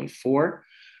on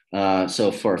 8/24.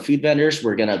 So for food vendors,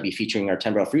 we're going to be featuring our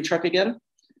 10-barrel food truck again.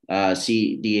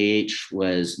 CDH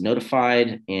was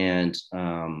notified and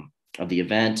of the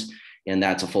event, and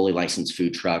that's a fully licensed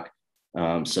food truck.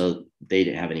 So they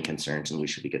didn't have any concerns, and we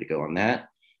should be good to go on that.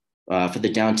 For the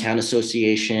Downtown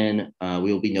Association,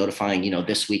 we will be notifying,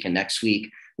 this week and next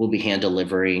week, we'll be hand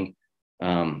delivering,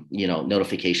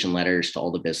 notification letters to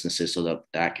all the businesses so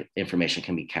that information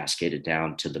can be cascaded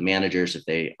down to the managers if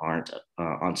they aren't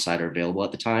on site or available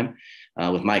at the time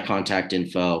with my contact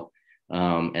info.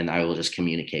 And I will just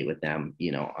communicate with them,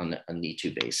 on a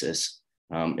need-to basis.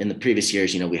 In the previous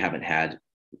years, we haven't had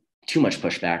too much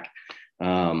pushback.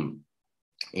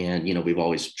 And, we've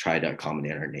always tried to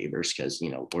accommodate our neighbors because,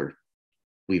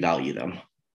 we value them.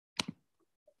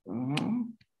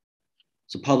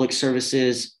 So public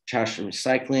services, trash and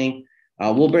recycling.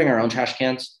 We'll bring our own trash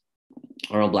cans,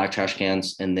 our own black trash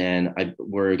cans. And then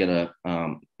we're gonna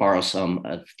borrow some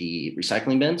of the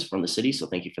recycling bins from the city. So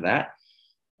thank you for that.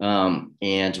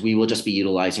 And we will just be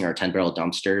utilizing our 10-barrel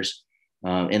dumpsters.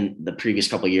 In the previous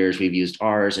couple of years, we've used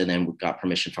ours and then we've got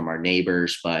permission from our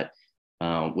neighbors, but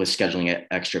with scheduling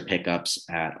extra pickups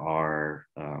at our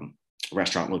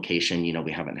restaurant location,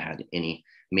 we haven't had any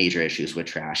major issues with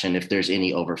trash. And if there's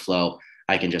any overflow,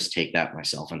 I can just take that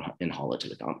myself and haul it to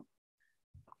the dump.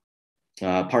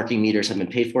 Parking meters have been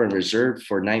paid for and reserved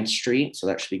for 9th Street. So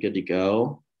that should be good to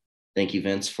go. Thank you,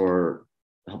 Vince, for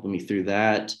helping me through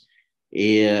that.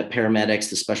 Paramedics,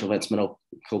 the special events medical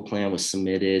plan was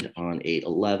submitted on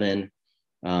 8/11.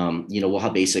 We'll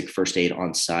have basic first aid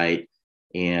on site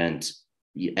and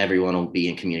everyone will be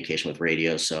in communication with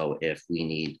radio. So if we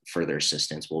need further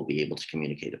assistance, we'll be able to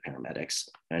communicate to paramedics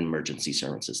and emergency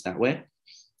services that way.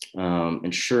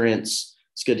 Insurance,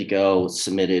 it's good to go.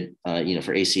 Submitted,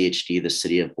 for ACHD, the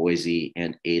city of Boise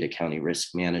and Ada County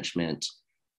Risk Management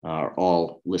are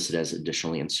all listed as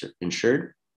additionally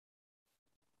insured.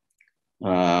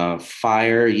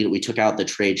 Fire, we took out the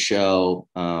trade show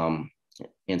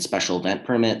and special event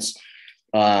permits.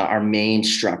 Our main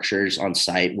structures on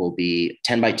site will be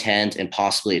 10 by 10 and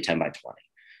possibly a 10 by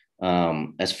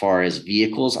 20. As far as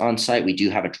vehicles on site, we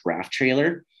do have a draft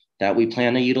trailer that we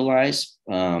plan to utilize,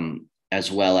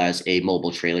 as well as a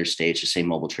mobile trailer stage, the same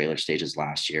mobile trailer stage as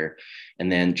last year.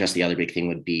 And then just the other big thing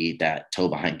would be that tow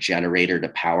behind generator to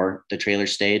power the trailer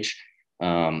stage.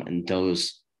 And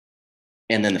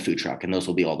then the food truck, and those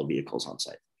will be all the vehicles on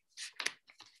site.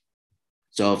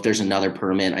 So if there's another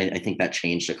permit, I think that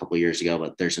changed a couple of years ago,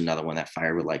 but there's another one that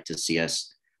fire would like to see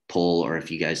us pull, or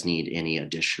if you guys need any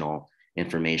additional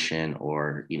information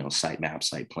or, site map,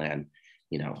 site plan,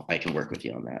 I can work with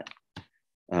you on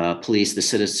that. Police, the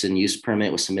citizen use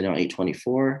permit was submitted on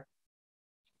 8/24.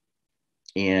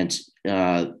 And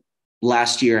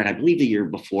last year, and I believe the year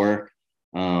before,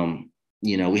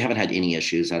 we haven't had any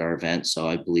issues at our event. So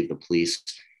I believe the police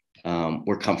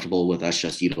were comfortable with us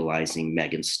just utilizing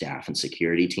Megan's staff and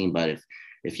security team. But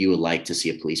if you would like to see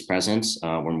a police presence,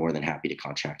 we're more than happy to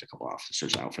contract a couple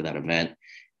officers out for that event.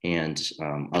 And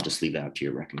I'll just leave that up to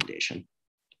your recommendation.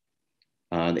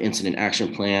 The incident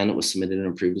action plan was submitted and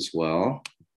approved as well.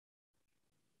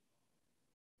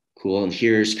 Cool. And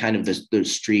here's kind of the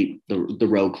street, the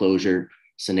road closure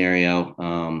scenario.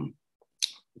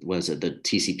 Was it the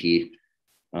TCP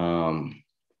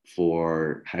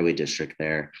for Highway District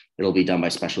there? It'll be done by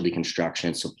Specialty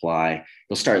Construction Supply.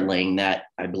 They'll start laying that,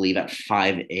 I believe, at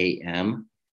 5 a.m.,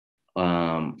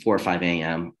 4 or 5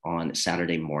 a.m. on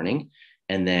Saturday morning.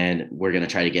 And then we're going to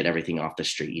try to get everything off the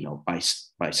street,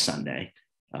 by Sunday.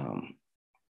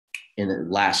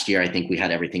 And last year, I think we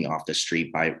had everything off the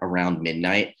street by around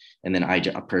midnight. And then I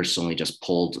personally just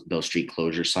pulled those street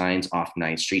closure signs off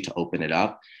 9th Street to open it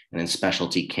up. And then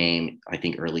Specialty came, I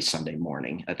think, early Sunday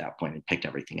morning at that point and picked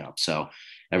everything up. So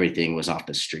everything was off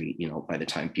the street, by the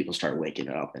time people start waking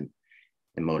up and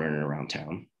motoring around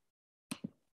town.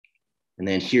 And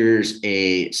then here's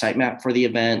a site map for the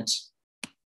event.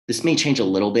 This may change a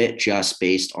little bit just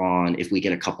based on if we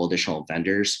get a couple additional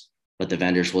vendors, but the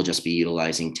vendors will just be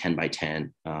utilizing 10 by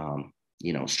 10,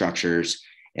 structures,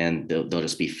 and they'll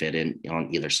just be fitted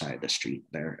on either side of the street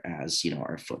there as,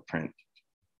 our footprint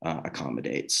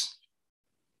accommodates.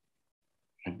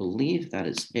 I believe that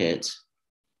is it.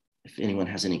 If anyone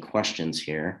has any questions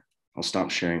here, I'll stop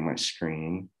sharing my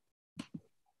screen.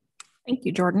 Thank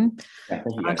you, Jordan. Yeah,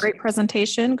 thank you, great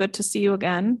presentation. Good to see you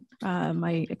again.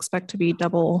 I expect to be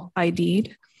double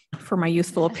ID'd for my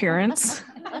youthful appearance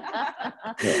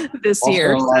this also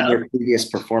year. On your previous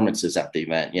performances at the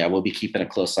event. Yeah, we'll be keeping a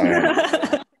close eye on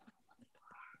it.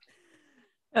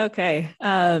 Okay.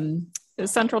 The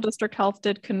Central District Health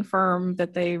did confirm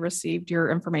that they received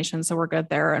your information, so we're good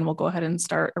there, and we'll go ahead and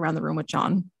start around the room with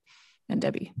John and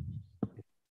Debbie.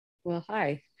 Well,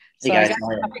 hi. Hey So guys, I got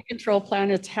the traffic control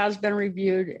plan. It has been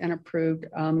reviewed and approved.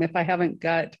 If I haven't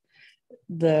got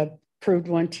the approved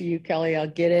one to you, Kelly, I'll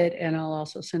get it, and I'll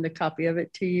also send a copy of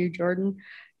it to you, Jordan.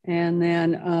 And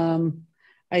then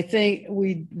I think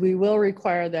we will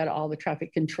require that all the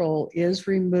traffic control is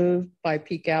removed by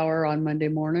peak hour on Monday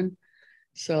morning.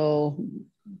 So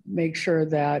make sure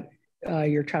that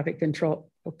your traffic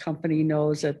control company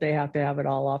knows that they have to have it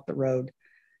all off the road,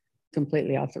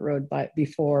 completely off the road, but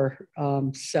before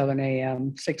 7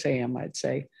 a.m., 6 a.m., I'd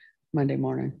say, Monday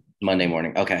morning. Monday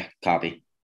morning. Okay, copy.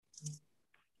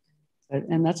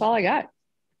 And that's all I got.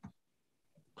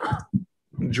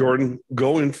 Jordan,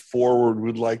 going forward,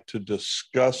 we'd like to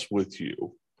discuss with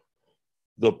you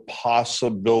the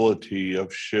possibility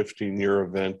of shifting your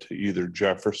event to either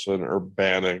Jefferson or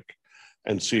Bannock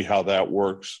and see how that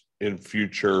works in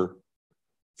future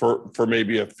for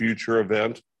maybe a future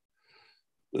event.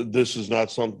 This is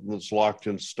not something that's locked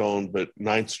in stone, but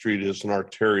 9th Street is an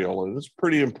arterial and it's a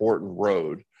pretty important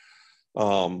road.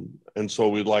 And so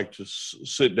we'd like to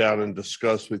sit down and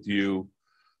discuss with you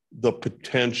the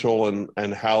potential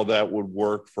and how that would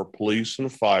work for police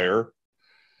and fire,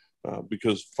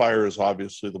 because fire is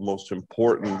obviously the most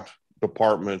important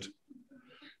department.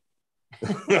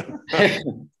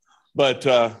 But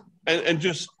and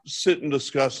just sit and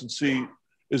discuss and see,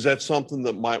 is that something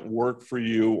that might work for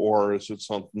you, or is it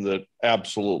something that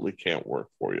absolutely can't work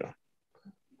for you?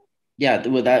 Yeah,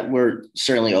 with that, we're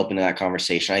certainly open to that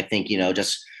conversation. I think,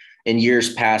 just in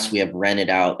years past, we have rented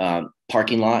out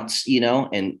parking lots,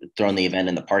 and thrown the event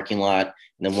in the parking lot.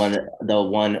 And then the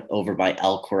one over by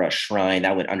El Cora Shrine,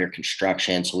 that went under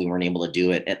construction, so we weren't able to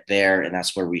do it there. And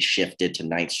that's where we shifted to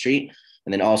 9th Street.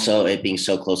 And then also it being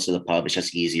so close to the pub, it's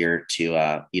just easier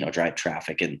to, drive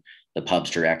traffic in the pub's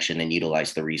direction and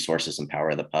utilize the resources and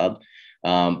power of the pub.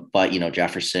 But,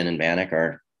 Jefferson and Bannock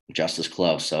are just as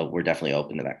close. So we're definitely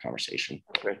open to that conversation.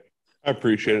 Okay. I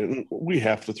appreciate it. We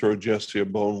have to throw Jesse a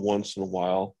bone once in a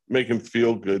while, make him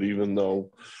feel good, even though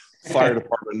fire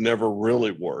department never really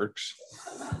works.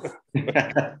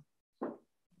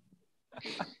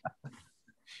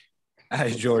 Hi,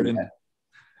 Jordan.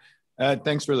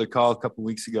 Thanks for the call a couple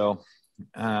weeks ago.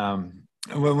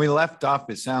 When we left off,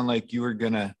 it sounded like you were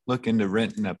going to look into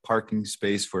renting a parking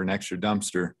space for an extra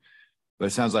dumpster, but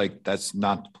it sounds like that's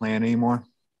not the plan anymore.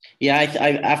 Yeah,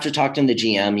 after talking to the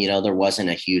GM, there wasn't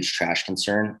a huge trash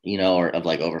concern, or of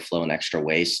like overflow and extra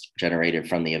waste generated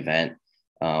from the event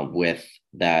with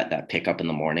that pickup in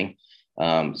the morning.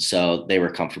 So they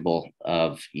were comfortable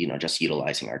of, just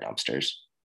utilizing our dumpsters.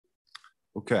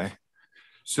 Okay.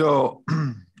 So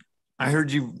I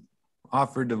heard you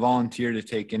offered to volunteer to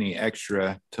take any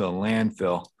extra to a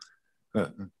landfill.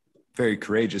 Very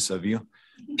courageous of you.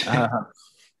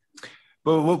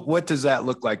 But what does that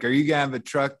look like? Are you gonna have a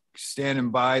truck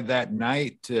standing by that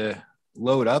night to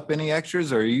load up any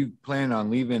extras, or are you planning on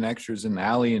leaving extras in the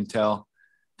alley until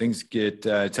things get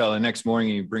till the next morning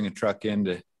and you bring a truck in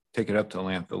to take it up to the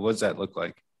landfill? What does that look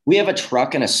like? We have a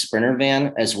truck and a Sprinter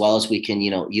van, as well as we can,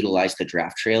 utilize the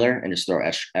draft trailer and just throw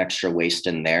extra waste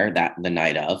in there the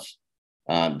night of.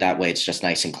 That way it's just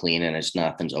nice and clean and it's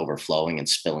nothing's overflowing and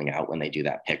spilling out when they do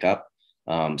that pickup.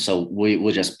 So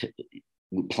we'll just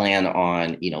plan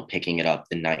on, picking it up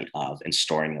the night of and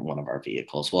storing it in one of our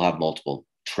vehicles. We'll have multiple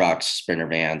trucks, Sprinter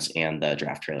vans, and the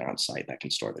draft trailer on site that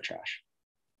can store the trash.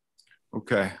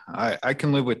 Okay, I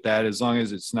can live with that as long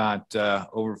as it's not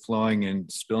overflowing and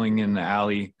spilling in the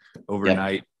alley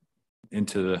overnight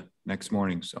into the next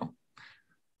morning. So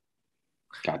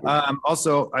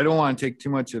also, I don't want to take too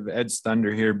much of Ed's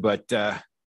thunder here, but A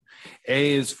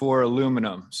is for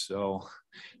aluminum. So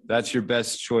that's your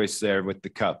best choice there with the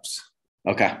cups.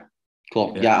 Okay,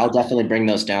 cool. Yeah, I'll definitely bring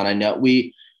those down. I know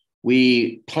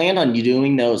we planned on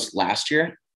doing those last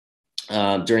year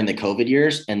during the COVID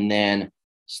years, and then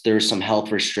there's some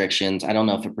health restrictions. I don't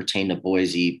know if it pertained to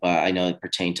Boise, but I know it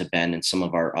pertained to Bend and some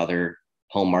of our other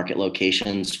home market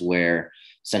locations where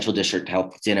Central District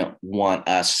Health didn't want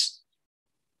us,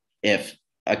 if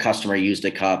a customer used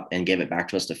a cup and gave it back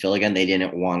to us to fill again, they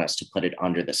didn't want us to put it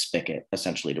under the spigot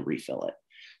essentially to refill it.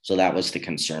 So that was the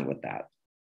concern with that.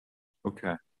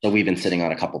 Okay. So we've been sitting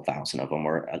on a couple thousand of them,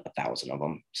 or 1,000 of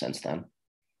them since then.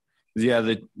 Yeah,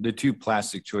 the two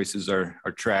plastic choices are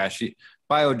trash.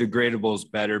 Biodegradable is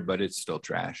better, but it's still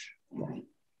trash.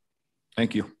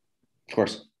 Thank you. Of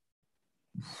course.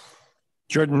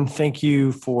 Jordan, thank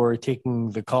you for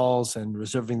taking the calls and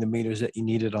reserving the meters that you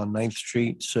needed on 9th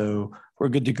Street. So we're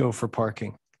good to go for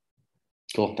parking.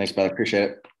 Cool. Thanks, brother. Appreciate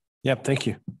it. Yep. Thank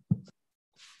you.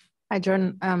 Hi,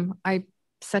 Jordan. I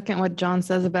second what John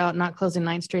says about not closing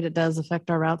 9th Street. It does affect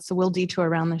our routes. So we'll detour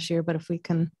around this year, but if we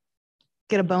can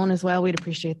get a bone as well, we'd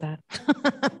appreciate that.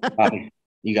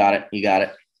 You got it. You got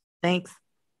it. Thanks.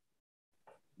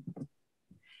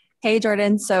 Hey,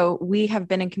 Jordan. So we have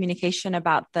been in communication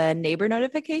about the neighbor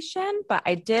notification, but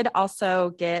I did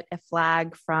also get a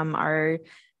flag from our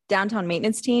downtown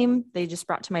maintenance team. They just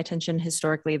brought to my attention,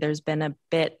 historically, there's been a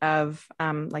bit of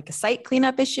like a site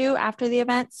cleanup issue after the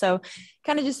event. So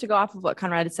kind of just to go off of what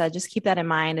Conrad had said, just keep that in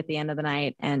mind at the end of the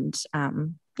night. And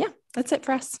yeah, that's it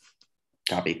for us.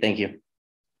 Copy. Thank you.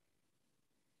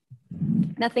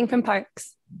 Nothing from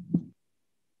Parks.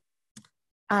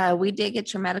 We did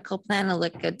get your medical plan, a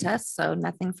look good test, so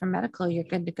nothing from medical. You're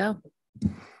good to go.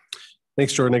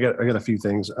 Thanks, Jordan. I got a few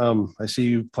things. I see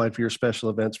you applied for your special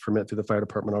events permit through the fire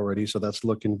department already, so that's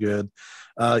looking good.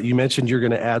 You mentioned you're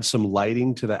going to add some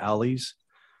lighting to the alleys.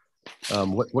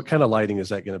 What kind of lighting is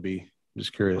that going to be? I'm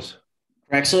just curious.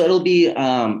 Correct. So it'll be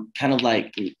kind of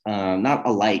like not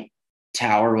a light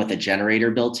tower with a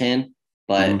generator built in,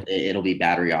 but it'll be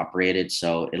battery operated.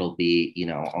 So it'll be,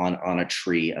 on a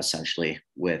tree essentially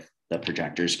with the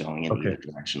projectors going in either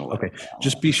direction. Okay.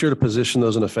 Just be sure to position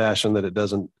those in a fashion that it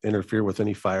doesn't interfere with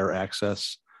any fire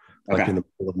access, like in the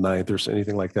middle of night or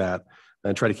anything like that.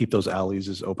 And try to keep those alleys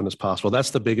as open as possible. That's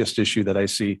the biggest issue that I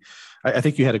see. I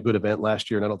think you had a good event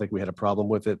last year, and I don't think we had a problem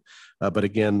with it. But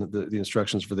again, the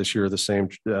instructions for this year are the same.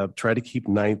 Try to keep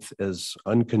 9th as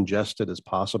uncongested as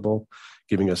possible,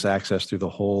 giving us access through the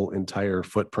whole entire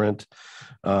footprint.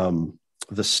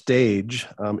 The stage,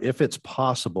 if it's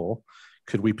possible,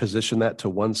 could we position that to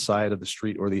one side of the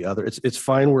street or the other? It's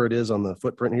fine where it is on the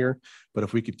footprint here, but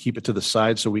if we could keep it to the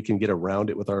side so we can get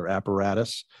around it with our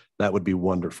apparatus, that would be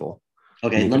wonderful.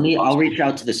 Okay, I'll reach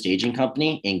out to the staging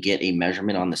company and get a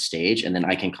measurement on the stage, and then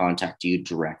I can contact you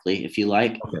directly if you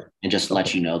like, and just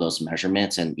let you know those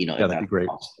measurements. And that'd be great.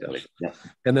 Yeah.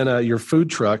 And then your food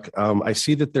truck, I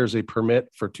see that there's a permit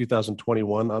for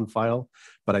 2021 on file,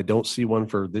 but I don't see one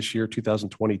for this year,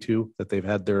 2022, that they've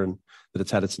had there and that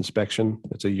it's had its inspection.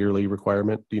 It's a yearly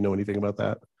requirement. Do you know anything about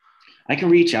that? I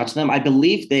can reach out to them. I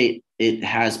believe it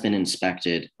has been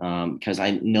inspected because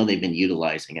I know they've been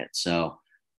utilizing it. So.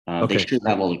 They should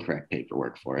have all the correct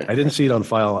paperwork for it. I didn't see it on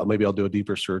file. Maybe I'll do a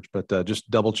deeper search, but just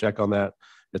double check on that.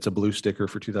 It's a blue sticker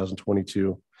for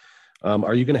 2022.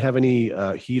 Are you going to have any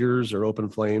heaters or open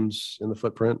flames in the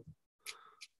footprint?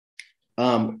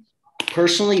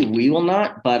 Personally, we will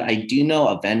not, but I do know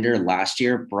a vendor last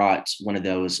year brought one of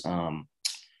those.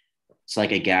 It's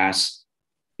like a gas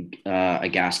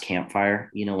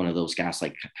campfire, one of those gas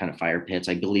like kind of fire pits.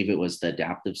 I believe it was the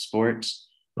Adaptive Sports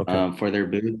for their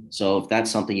booth. So if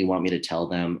that's something you want me to tell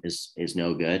them is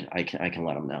no good, I can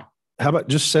let them know. How about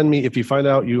just send me, if you find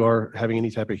out you are having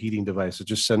any type of heating devices,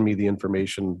 just send me the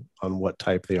information on what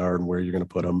type they are and where you're going to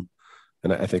put them.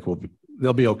 And I think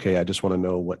they'll be okay. I just want to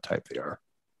know what type they are.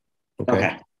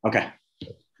 Okay.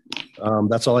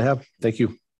 That's all I have. Thank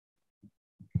you.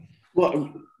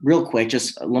 Well, real quick,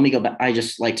 just let me go back. I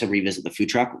just like to revisit the food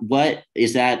truck. What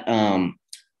is that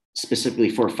specifically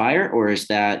for fire, or is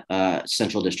that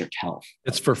Central District Health?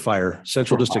 It's for fire.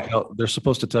 Central District Health. They're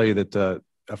supposed to tell you that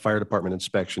a fire department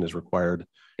inspection is required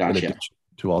in addition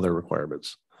to all their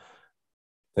requirements.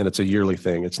 And it's a yearly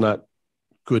thing. It's not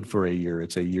good for a year.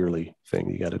 It's a yearly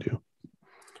thing you got to do.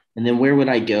 And then where would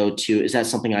I go to? Is that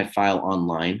something I file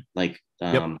online, like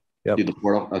through the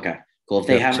portal? Okay, cool. If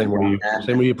they haven't,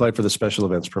 same way you applied for the special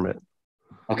events permit.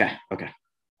 Okay.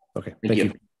 Thank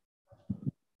you.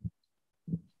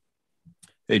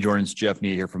 Hey, Jordan, it's Jeff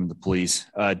Nia here from the police.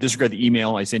 Disregard the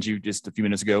email I sent you just a few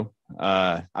minutes ago.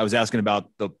 I was asking about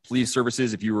the police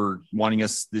services, if you were wanting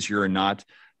us this year or not.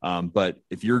 But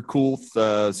if you're cool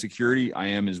with security, I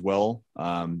am as well.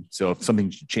 So if something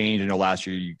changed, I know last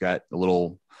year you got a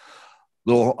little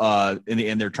in the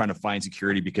end, they're trying to find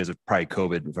security because of probably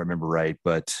COVID, if I remember right.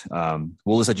 But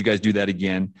we'll just let you guys do that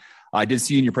again. I did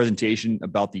see in your presentation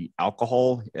about the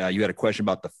alcohol. You had a question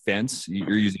about the fence.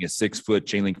 You're using a 6-foot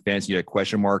chain link fence. You had a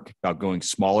question mark about going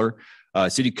smaller.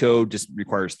 City code just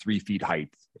requires 3 feet height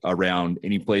around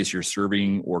any place you're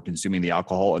serving or consuming the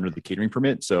alcohol under the catering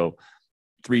permit. So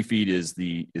 3 feet is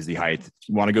the height. If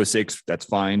you want to go 6, that's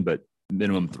fine, but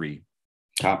minimum 3.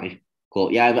 Copy. Cool.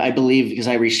 Yeah, I believe because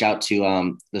I reached out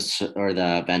to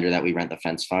the vendor that we rent the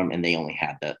fence from, and they only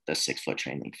had the 6-foot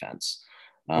chain link fence.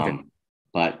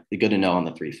 But good to know on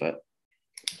the 3 foot.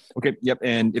 Okay. Yep.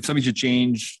 And if something should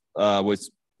change with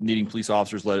needing police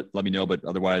officers, let me know. But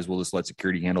otherwise, we'll just let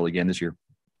security handle it again this year.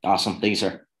 Awesome. Thank you,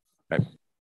 sir. Okay.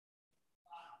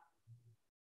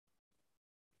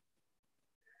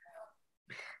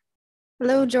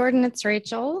 Hello, Jordan. It's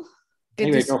Rachel. Good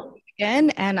to see Rachel. you again.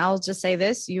 And I'll just say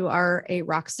this, you are a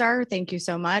rock star. Thank you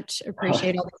so much.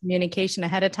 Appreciate all the communication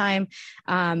ahead of time.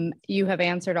 You have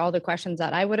answered all the questions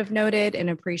that I would have noted, and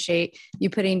appreciate you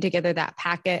putting together that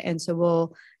packet. And so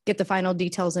we'll get the final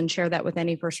details and share that with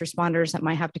any first responders that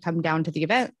might have to come down to the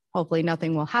event. Hopefully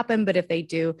nothing will happen, but if they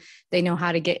do, they know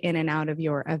how to get in and out of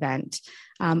your event.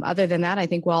 Other than that, I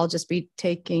think we'll all just be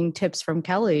taking tips from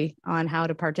Kelly on how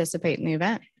to participate in the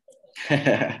event.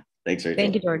 Thanks, Rachel.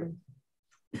 Thank you, Jordan.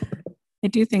 I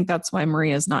do think that's why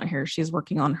Maria is not here. She's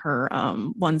working on her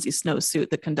onesie snowsuit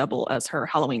that can double as her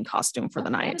Halloween costume for the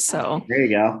night. So there you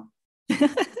go.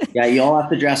 Yeah, you all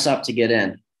have to dress up to get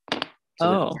in.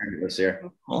 This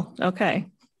year. Cool. Okay.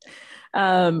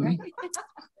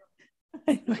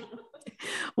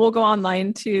 We'll go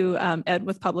online to Ed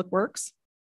with Public Works.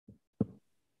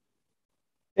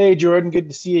 Hey, Jordan. Good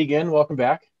to see you again. Welcome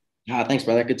back. Thanks,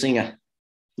 brother. Good seeing you.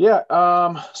 Yeah.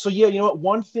 So yeah, you know what?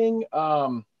 One thing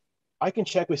I can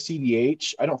check with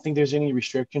CDH. I don't think there's any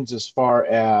restrictions as far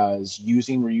as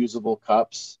using reusable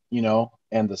cups,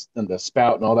 and the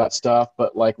spout and all that stuff.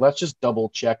 But like, let's just double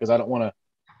check, because I don't want to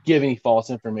give any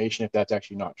false information if that's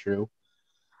actually not true.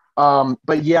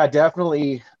 But yeah,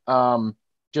 definitely.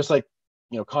 Just like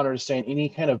Connor is saying, any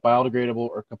kind of biodegradable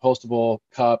or compostable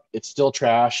cup, it's still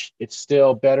trash. It's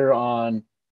still better on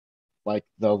like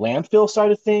the landfill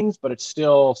side of things, but it's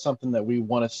still something that we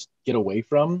want to get away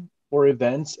from for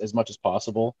events as much as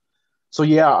possible. So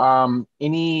yeah,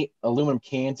 any aluminum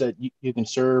cans that you can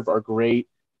serve are great.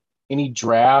 Any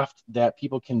draft that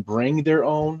people can bring their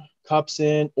own cups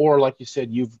in, or like you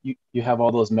said, you have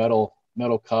all those metal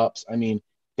cups. I mean,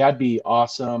 that'd be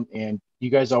awesome. And you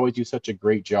guys always do such a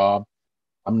great job.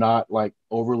 I'm not like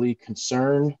overly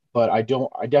concerned, but I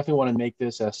definitely want to make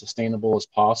this as sustainable as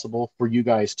possible for you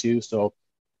guys too. So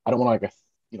I don't want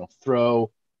to throw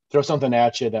something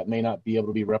at you that may not be able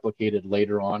to be replicated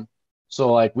later on.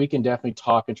 So like, we can definitely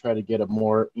talk and try to get a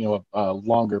more, a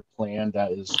longer plan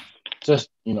that is just,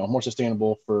 more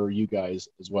sustainable for you guys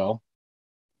as well.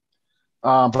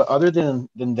 But other than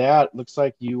that, looks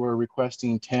like you were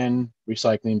requesting 10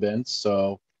 recycling bins.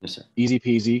 So yes, sir. Easy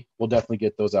peasy. We'll definitely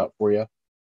get those out for you.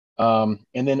 And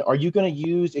then are you going to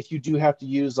use, if you do have to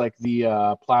use like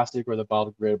the plastic or the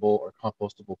biodegradable or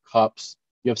compostable cups,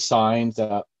 you have signs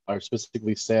that are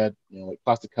specifically said, like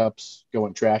plastic cups go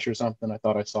in trash or something? I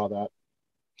thought I saw that.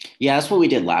 Yeah, that's what we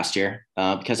did last year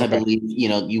because I believe,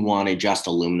 you wanted just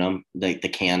aluminum, the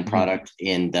can product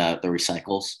in the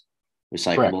recyclable.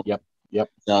 Correct. Yep.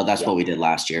 So that's what we did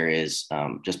last year is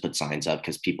just put signs up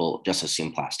because people just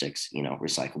assume plastics,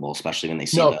 recyclable, especially when they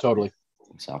see No, totally.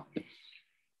 So.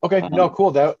 Okay. No,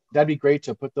 cool. That'd be great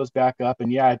to put those back up.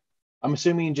 And yeah, I'm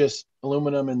assuming just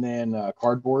aluminum and then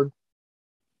cardboard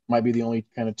might be the only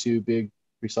kind of two big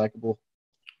recyclable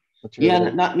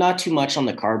material. Yeah, not too much on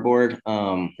the cardboard.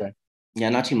 Okay. Yeah,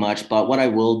 not too much. But what I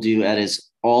will do, Ed, is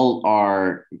all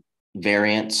our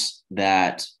variants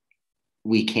that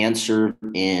we can serve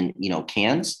in,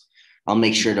 cans, I'll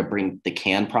make sure to bring the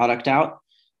can product out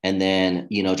and then,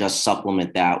 just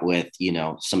supplement that with,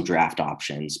 some draft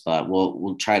options. But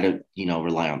we'll try to,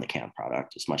 rely on the can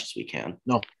product as much as we can.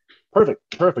 No, perfect.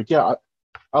 Yeah,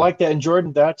 I like that. And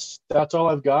Jordan, that's all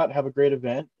I've got. Have a great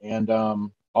event. And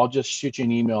I'll just shoot you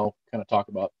an email, kind of talk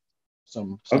about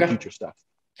some future stuff.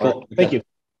 Cool. All right. Thank you.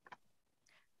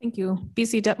 Thank you.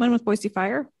 BC Detman with Boise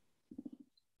Fire.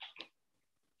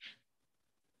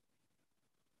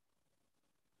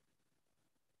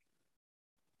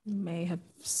 May have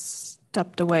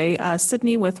stepped away.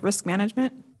 Sydney with Risk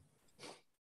Management.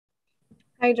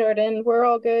 Hi, Jordan. We're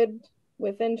all good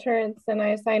with insurance, and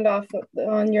I signed off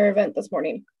on your event this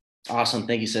morning. Awesome.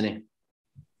 Thank you, Sydney.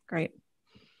 Great.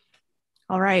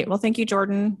 All right. Well, thank you,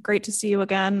 Jordan. Great to see you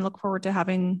again. Look forward to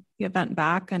having the event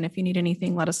back. And if you need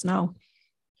anything, let us know.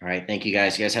 All right. Thank you,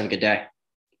 guys. You guys have a good day.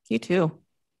 You too.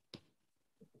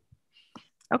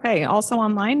 Okay. Also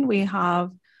online, we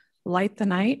have Light the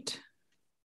Night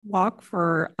walk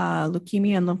for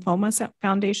Leukemia and Lymphoma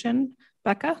Foundation.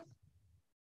 Becca?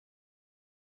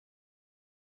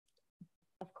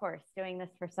 Of course, doing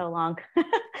this for so long.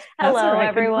 Hello,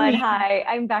 everyone. Hi,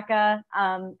 I'm Becca.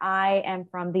 I am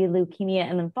from the Leukemia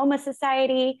and Lymphoma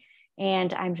Society,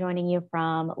 and I'm joining you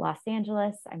from Los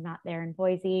Angeles. I'm not there in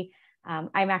Boise.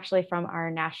 I'm actually from our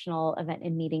National Event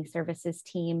and Meeting Services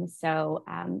team. So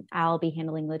I'll be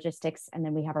handling logistics, and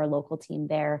then we have our local team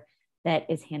there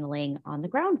that is handling on the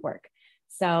groundwork.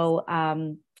 So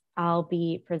I'll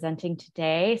be presenting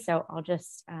today. So I'll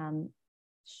just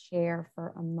share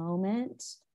for a moment.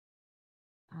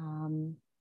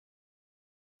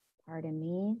 Pardon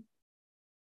me.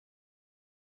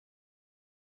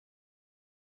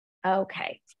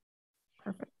 Okay.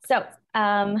 Perfect. So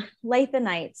Light the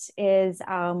Night is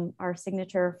our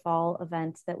signature fall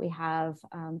event that we have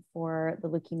for the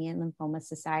Leukemia and Lymphoma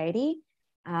Society.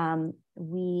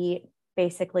 We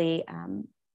basically,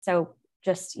 so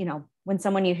just, when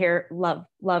someone you hear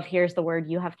love hears the word,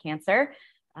 you have cancer.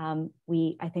 I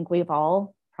think we've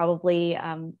all probably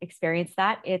experienced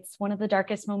that. It's one of the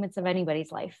darkest moments of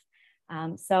anybody's life.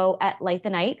 So at Light the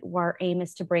Night, our aim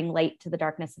is to bring light to the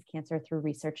darkness of cancer through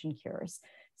research and cures.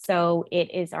 So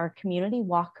it is our community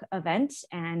walk event,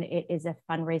 and it is a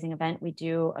fundraising event. We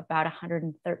do about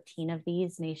 113 of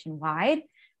these nationwide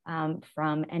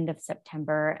from end of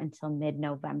September until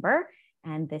mid-November.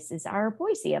 And this is our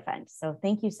Boise event. So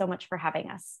thank you so much for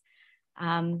having us.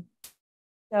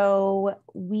 So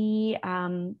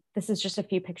this is just a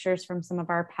few pictures from some of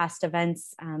our past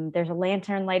events. There's a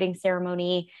lantern lighting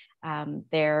ceremony.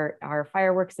 There are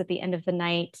fireworks at the end of the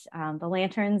night. The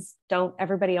lanterns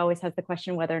everybody always has the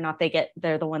question whether or not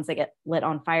they're the ones that get lit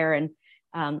on fire and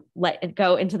let it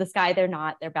go into the sky. They're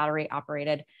not, they're battery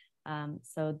operated.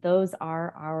 So those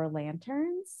are our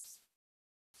lanterns.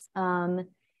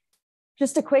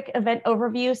 Just a quick event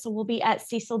overview. So we'll be at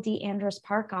Cecil D. Andrus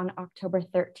Park on October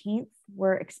 13th.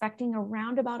 We're expecting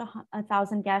around about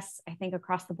 1,000 guests. I think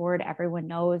across the board, everyone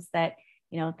knows that,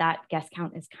 that guest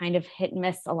count is kind of hit and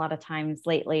miss a lot of times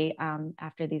lately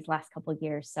after these last couple of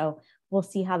years. So we'll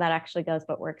see how that actually goes,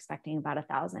 but we're expecting about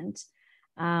 1,000.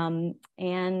 And,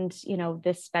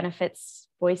 this benefits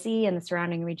Boise and the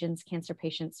surrounding region's cancer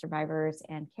patients, survivors,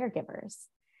 and caregivers.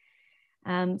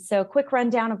 So quick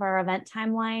rundown of our event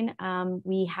timeline.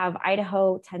 We have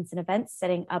Idaho Tents and Events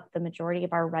setting up the majority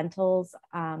of our rentals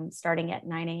starting at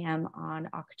 9 a.m. on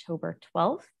October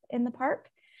 12th in the park.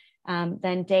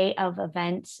 Then day of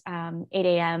event, 8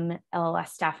 a.m. LLS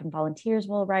staff and volunteers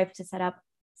will arrive to set up.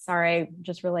 Sorry,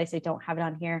 just realized I don't have it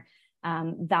on here.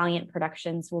 Valiant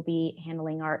Productions will be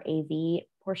handling our AV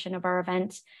portion of our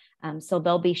event. So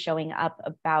they'll be showing up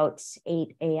about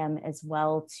 8 a.m. as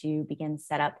well to begin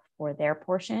setup for their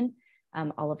portion,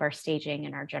 all of our staging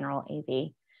and our general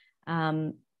AV.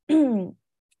 And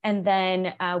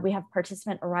then we have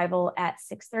participant arrival at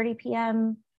 6:30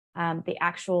 p.m. The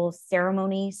actual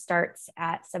ceremony starts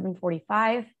at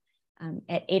 7:45.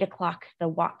 At 8 o'clock, the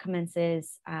walk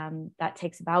commences. That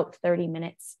takes about 30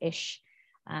 minutes-ish.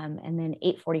 And then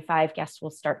 8:45 guests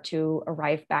will start to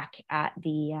arrive back at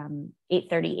the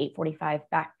 8:30, 8:45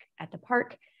 back at the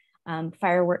park.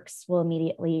 Fireworks will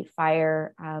immediately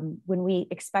fire when we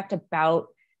expect about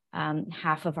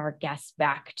half of our guests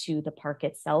back to the park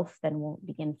itself, then we'll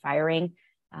begin firing.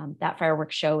 That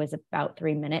fireworks show is about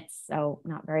 3 minutes, so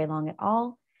not very long at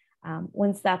all.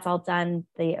 Once that's all done,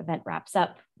 the event wraps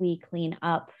up, we clean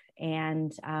up,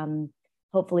 and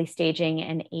hopefully staging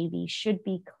and AV should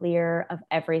be clear of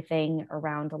everything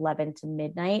around 11 to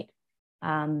midnight.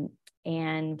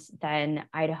 And then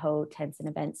Idaho Tents and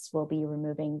Events will be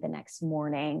removing the next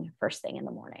morning, first thing in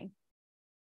the morning.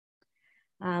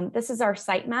 This is our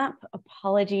site map.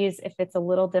 Apologies if it's a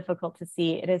little difficult to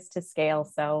see. It is to scale,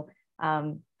 so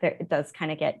it does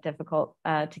kind of get difficult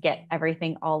to get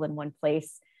everything all in one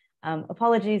place.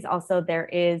 Apologies also, there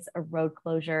is a road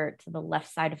closure to the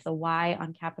left side of the Y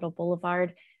on Capitol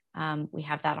Boulevard. We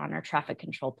have that on our traffic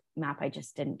control map. I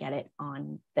just didn't get it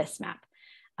on this map.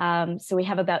 So we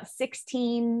have about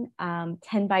 16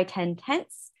 10 by 10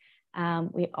 tents.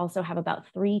 We also have about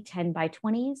 3 10 by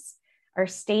 20s. Our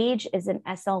stage is an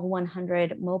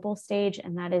SL100 mobile stage,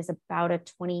 and that is about a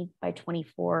 20 by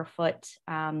 24 foot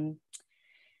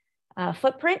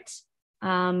footprint.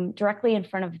 Directly in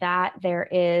front of that, there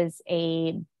is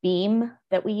a beam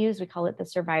that we use. We call it the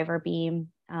Survivor beam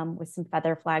with some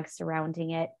feather flags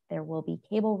surrounding it. There will be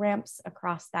cable ramps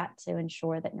across that to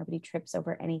ensure that nobody trips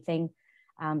over anything.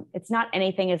 It's not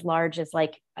anything as large as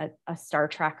like a star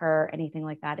tracker or anything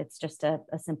like that. It's just a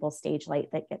simple stage light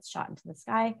that gets shot into the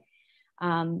sky.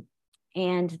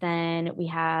 And then we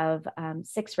have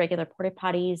 6 regular porta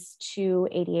potties, 2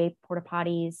 ADA porta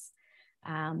potties.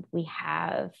 We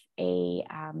have a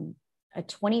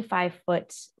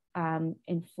 25-foot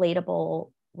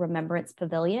inflatable remembrance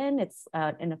pavilion. It's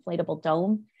an inflatable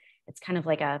dome. It's kind of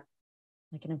like an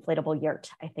inflatable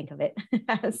yurt, I think of it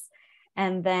as.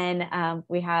 And then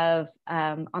we have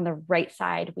on the right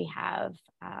side, we have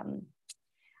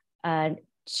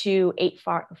 2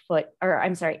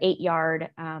 8-yard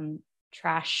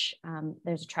trash.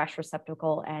 There's a trash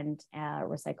receptacle and a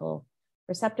recycle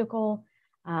receptacle.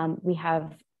 We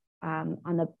have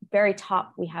on the very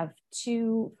top, we have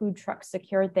 2 food trucks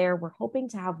secured there. We're hoping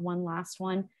to have one last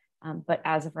one, but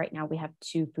as of right now, we have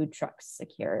 2 food trucks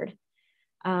secured.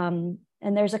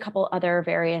 And there's a couple other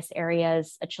various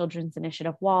areas, a children's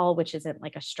initiative wall, which isn't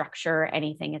like a structure or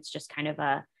anything. It's just kind of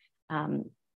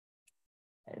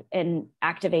an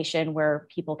activation where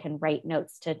people can write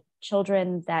notes to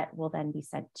children that will then be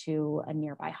sent to a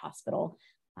nearby hospital.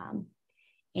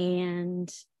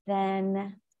 And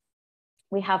then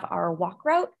we have our walk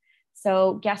route.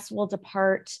 So guests will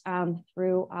depart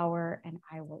through our, and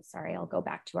I'll go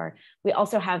back to our, we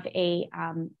also have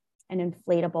an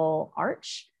inflatable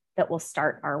arch that will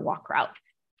start our walk route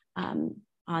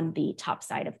on the top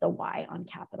side of the Y on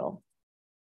Capitol.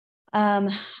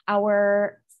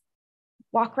 Our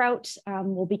walk route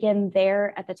will begin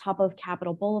there at the top of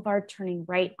Capitol Boulevard, turning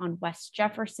right on West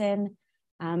Jefferson,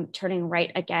 turning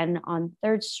right again on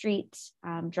 3rd Street,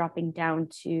 dropping down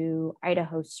to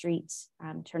Idaho Street,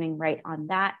 turning right on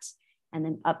that, and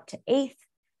then up to 8th,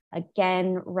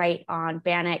 again right on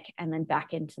Bannock, and then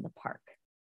back into the park.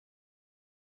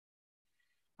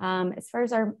 As far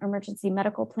as our emergency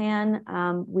medical plan,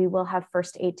 we will have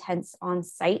first aid tents on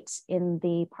site in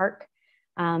the park.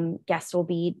 Guests will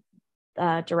be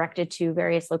directed to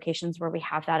various locations where we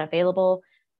have that available.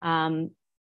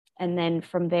 And then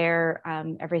from there,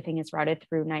 everything is routed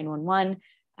through 911.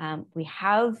 We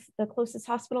have the closest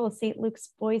hospital is St. Luke's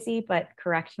Boise, but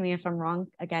correct me if I'm wrong.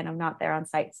 Again, I'm not there on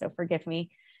site, so forgive me.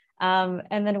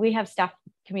 And then we have staff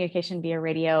communication via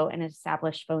radio and an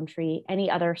established phone tree. Any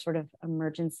other sort of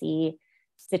emergency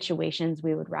situations,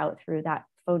 we would route through that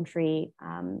phone tree.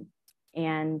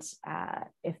 And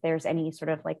if there's any sort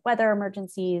of like weather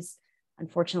emergencies,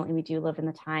 unfortunately, we do live in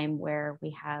the time where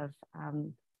we have,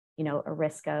 a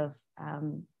risk of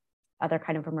other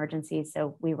kind of emergencies.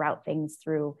 So we route things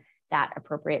through that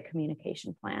appropriate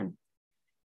communication plan.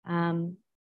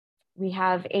 We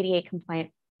have ADA compliant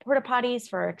porta potties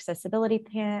for our accessibility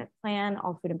plan.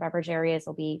 All food and beverage areas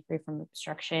will be free from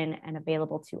obstruction and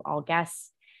available to all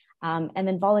guests. And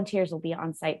then volunteers will be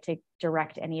on site to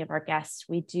direct any of our guests.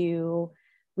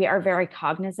 We are very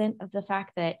cognizant of the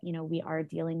fact that, we are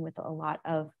dealing with a lot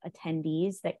of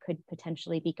attendees that could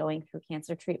potentially be going through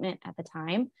cancer treatment at the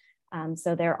time.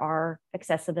 So there are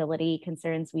accessibility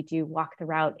concerns. We do walk the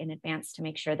route in advance to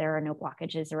make sure there are no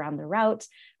blockages around the route,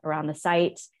 around the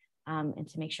site, and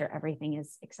to make sure everything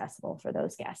is accessible for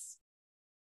those guests.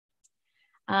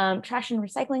 Trash and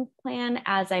recycling plan,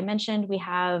 as I mentioned, we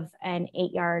have an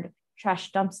 8-yard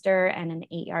trash dumpster and an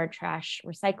 8-yard trash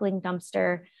recycling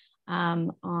dumpster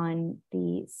on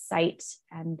the site.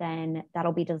 And then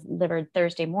that'll be delivered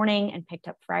Thursday morning and picked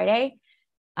up Friday.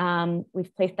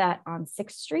 We've placed that on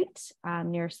 6th Street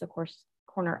nearest the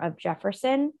corner of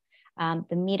Jefferson.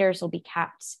 The meters will be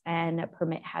capped and a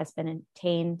permit has been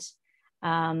obtained.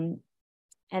 And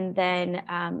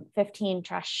then 15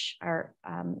 trash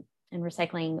and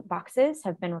recycling boxes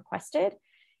have been requested.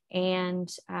 And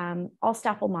all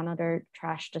staff will monitor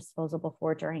trash disposal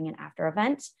before, during, and after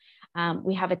event.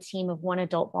 We have a team of 1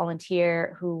 adult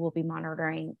volunteer who will be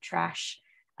monitoring trash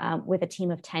with a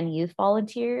team of 10 youth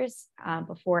volunteers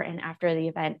before and after the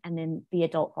event. And then the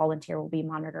adult volunteer will be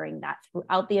monitoring that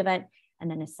throughout the event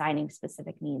and then assigning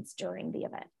specific needs during the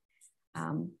event.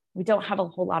 We don't have a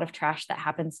whole lot of trash that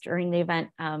happens during the event.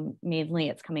 Mainly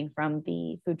it's coming from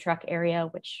the food truck area,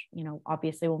 which,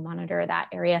 obviously we'll monitor that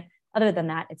area. Other than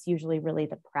that, it's usually really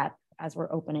the prep as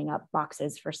we're opening up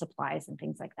boxes for supplies and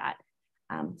things like that.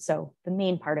 So the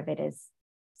main part of it is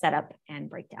setup and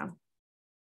breakdown.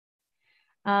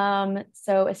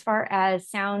 So as far as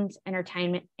sound,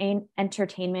 entertainment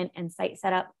and site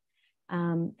setup,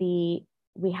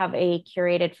 we have a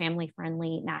curated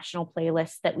family-friendly national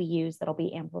playlist that we use that'll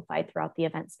be amplified throughout the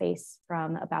event space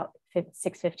from about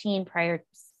 6:15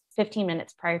 15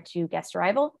 minutes prior to guest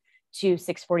arrival to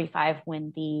 6:45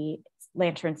 when the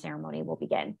lantern ceremony will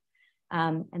begin.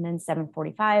 And then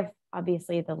 7:45,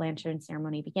 obviously the lantern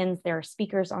ceremony begins. There are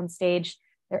speakers on stage.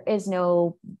 There is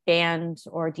no band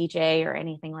or DJ or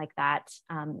anything like that.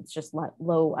 It's just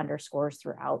low underscores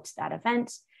throughout that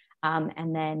event.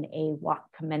 And then a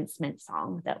walk commencement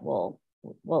song that will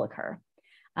occur.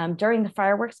 During the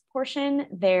fireworks portion,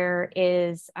 there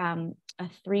is a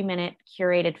 3-minute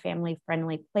curated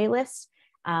family-friendly playlist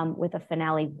with a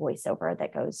finale voiceover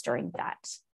that goes during that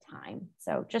time.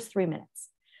 So just 3 minutes.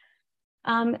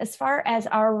 As far as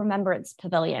our Remembrance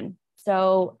Pavilion,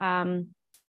 so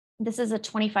this is a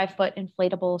 25-foot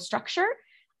inflatable structure.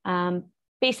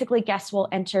 Basically, guests will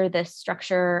enter this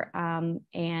structure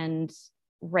and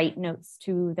write notes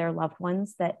to their loved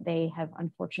ones that they have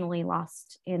unfortunately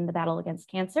lost in the battle against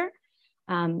cancer,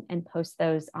 and post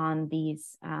those on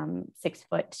these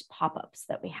 6-foot pop-ups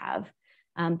that we have.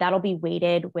 That'll be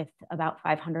weighted with about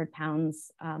 500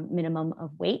 pounds minimum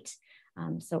of weight.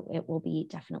 So it will be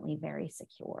definitely very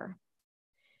secure.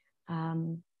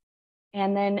 And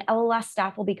then LLS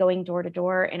staff will be going door to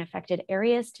door in affected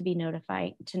areas to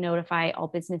notify all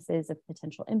businesses of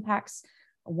potential impacts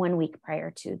 1 week prior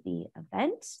to the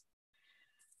event.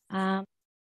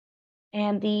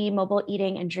 And the mobile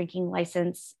eating and drinking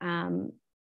license,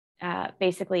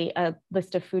 basically a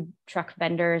list of food truck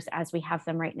vendors as we have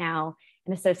them right now,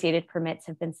 and associated permits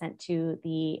have been sent to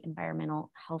the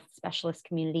environmental health specialist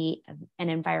community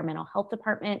and environmental health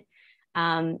department,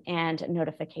 and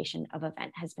notification of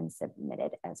event has been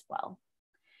submitted as well.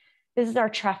 This is our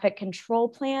traffic control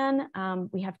plan.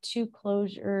 We have 2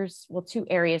 closures, well, 2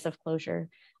 areas of closure.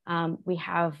 We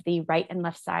have the right and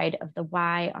left side of the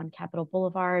Y on Capitol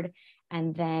Boulevard,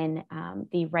 and then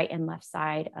the right and left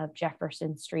side of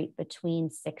Jefferson Street between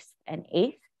 6th and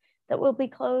 8th that will be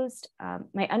closed.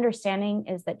 My understanding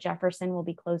is that Jefferson will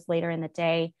be closed later in the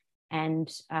day, and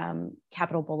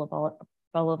Capitol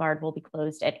Boulevard will be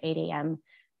closed at 8 a.m.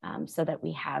 So that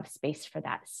we have space for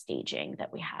that staging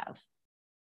that we have.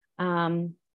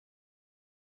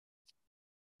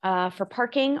 For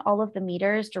parking, all of the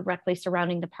meters directly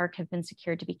surrounding the park have been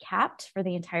secured to be capped for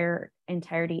the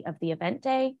entirety of the event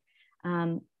day.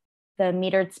 The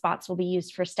metered spots will be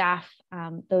used for staff,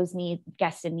 those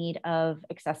guests in need of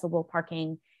accessible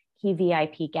parking, key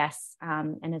VIP guests,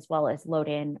 and as well as load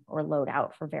in or load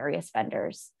out for various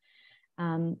vendors.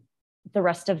 The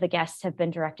rest of the guests have been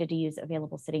directed to use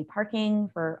available city parking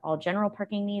for all general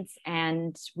parking needs,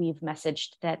 and we've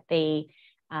messaged that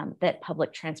that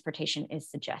public transportation is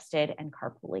suggested and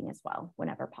carpooling as well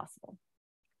whenever possible.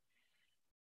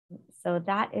 So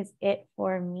that is it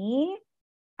for me.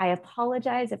 I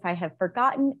apologize if I have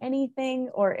forgotten anything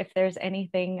or if there's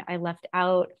anything I left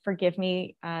out. Forgive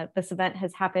me. This event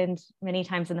has happened many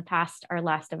times in the past, our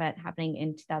last event happening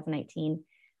in 2019,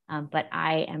 but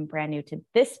I am brand new to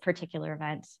this particular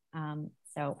event.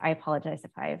 So I apologize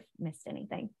if I've missed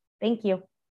anything. Thank you.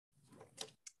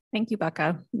 Thank you,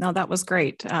 Becca. No, that was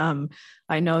great.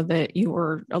 I know that you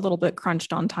were a little bit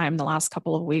crunched on time the last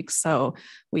couple of weeks, so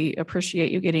we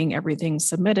appreciate you getting everything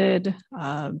submitted,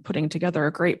 putting together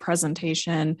a great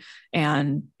presentation,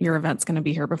 and your event's going to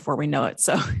be here before we know it.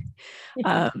 So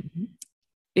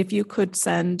if you could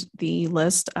send the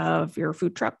list of your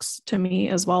food trucks to me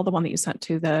as well, the one that you sent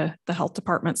to the health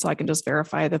department, so I can just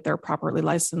verify that they're properly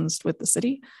licensed with the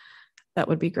city. that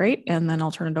would be great. And then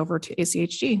I'll turn it over to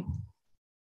ACHG.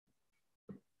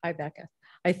 Hi, Becca.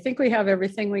 I think we have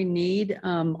everything we need.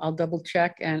 I'll double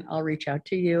check and I'll reach out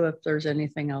to you if there's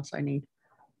anything else I need.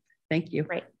 Thank you.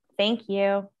 Great. Thank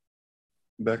you.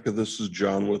 Becca, this is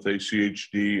John with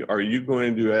ACHD. Are you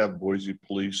going to have Boise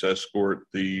Police escort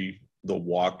the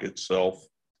walk itself?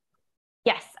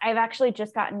 Yes, I've actually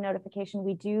just gotten notification.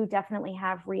 We do definitely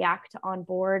have React on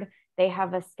board. They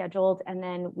have us scheduled, and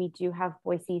then we do have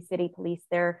Boise City Police.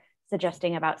 They're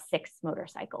suggesting about 6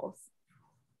 motorcycles.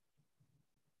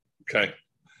 Okay.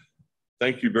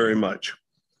 Thank you very much.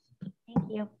 Thank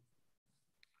you.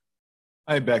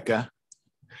 Hi, Becca.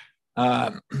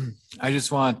 I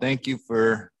just want to thank you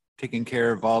for taking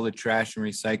care of all the trash and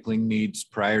recycling needs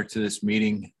prior to this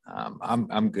meeting.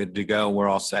 I'm good to go. We're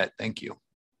all set. Thank you.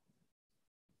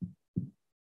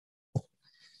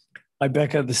 Hi,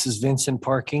 Becca. This is Vincent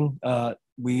Parking.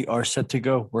 We are set to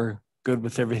go. We're good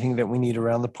with everything that we need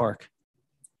around the park.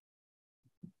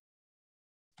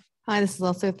 Hi, this is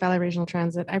Elsa with Valley Regional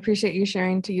Transit. I appreciate you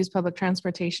sharing to use public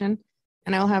transportation,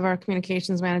 and I'll have our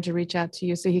communications manager reach out to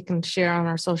you so he can share on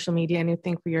our social media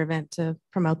anything for your event to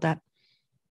promote that.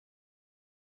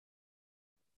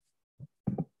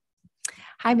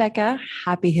 Hi, Becca.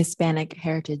 Happy Hispanic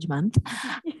Heritage Month.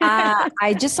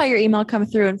 I just saw your email come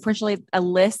through. Unfortunately, a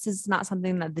list is not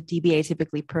something that the DBA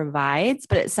typically provides,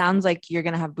 but it sounds like you're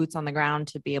going to have boots on the ground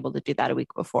to be able to do that a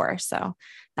week before. So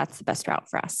that's the best route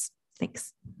for us.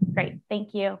 Thanks. Great.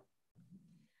 Thank you.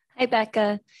 Hi,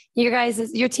 Becca.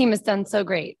 Your team has done so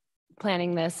great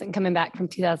planning this and coming back from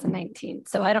 2019.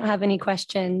 So I don't have any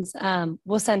questions.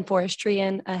 We'll send forestry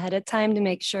in ahead of time to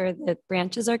make sure that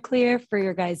branches are clear for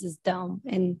your guys' dome.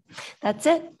 And that's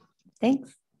it.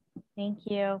 Thanks. Thank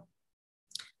you.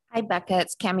 Hi, Becca.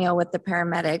 It's Cameo with the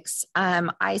paramedics.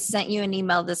 I sent you an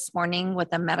email this morning with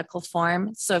a medical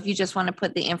form. So if you just want to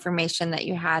put the information that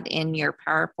you had in your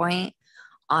PowerPoint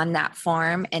on that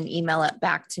form and email it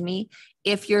back to me.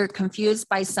 If you're confused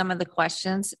by some of the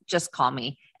questions, just call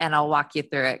me and I'll walk you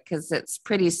through it because it's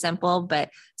pretty simple, but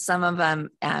some of them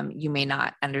you may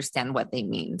not understand what they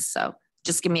mean. So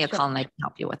just give me a call and I can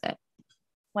help you with it.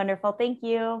 Wonderful. Thank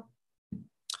you.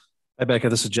 Hi, Becca.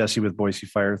 This is Jesse with Boise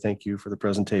Fire. Thank you for the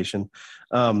presentation.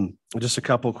 Just a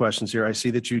couple of questions here. I see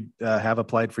that you have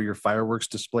applied for your fireworks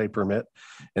display permit,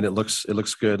 and it looks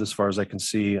good as far as I can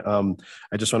see.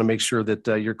 I just want to make sure that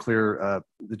you're clear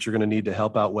that you're going to need to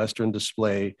help out Western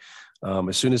Display.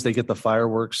 As soon as they get the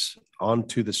fireworks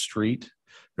onto the street,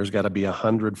 there's got to be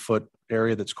 100-foot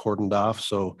area that's cordoned off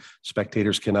so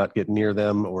spectators cannot get near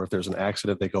them, or if there's an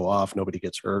accident, they go off, nobody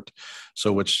gets hurt.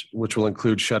 So which will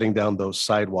include shutting down those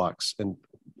sidewalks and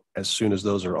as soon as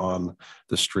those are on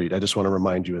the street. I just want to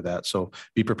remind you of that. So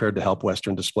be prepared to help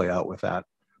Western Display out with that.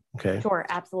 Okay. Sure,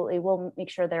 absolutely. We'll make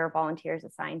sure there are volunteers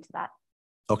assigned to that.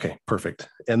 Okay, perfect.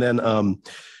 And then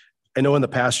I know in the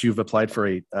past you've applied for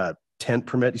a tent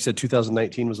permit. You said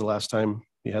 2019 was the last time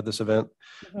you had this event.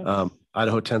 Mm-hmm.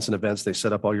 Idaho Tents and Events, they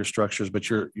set up all your structures, but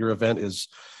your event is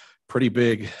pretty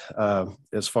big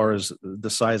as far as the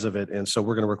size of it. And so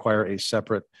we're going to require a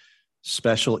separate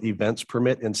special events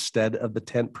permit instead of the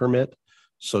tent permit.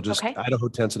 So just Idaho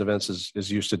Tents and Events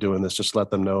is used to doing this. Just let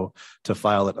them know to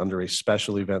file it under a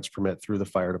special events permit through the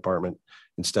fire department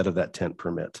instead of that tent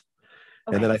permit.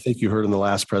 Okay. And then I think you heard in the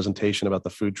last presentation about the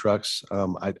food trucks.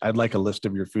 I'd like a list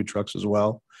of your food trucks as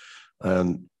well.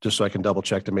 Just so I can double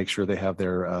check to make sure they have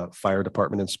their fire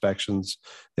department inspections.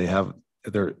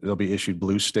 They'll be issued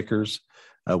blue stickers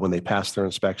when they pass their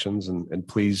inspections, and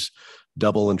please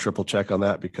double and triple check on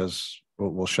that because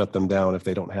we'll shut them down if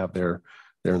they don't have their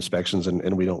inspections,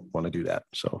 and we don't want to do that.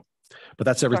 So, but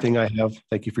that's everything I have.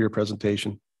 Thank you for your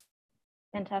presentation.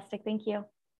 Fantastic. Thank you.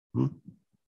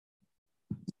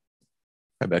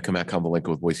 Hi, Becca. Matt Konvalenko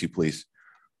with Boise Police.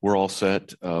 We're all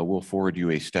set. We'll forward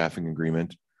you a staffing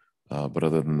agreement. But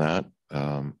other than that,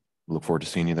 look forward to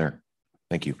seeing you there.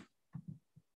 Thank you.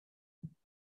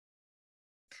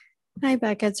 Hi,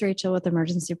 Becca. It's Rachel with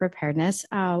Emergency Preparedness.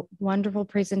 Wonderful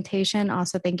presentation.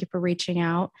 Also, thank you for reaching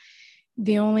out.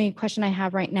 The only question I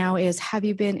have right now is, have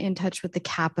you been in touch with the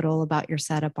Capitol about your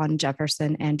setup on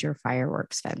Jefferson and your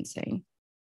fireworks fencing?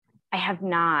 I have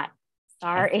not.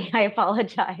 Sorry, I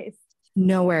apologize.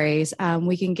 No worries.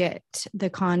 We can get the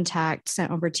contact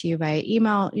sent over to you via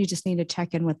email. You just need to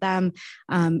check in with them.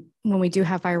 When we do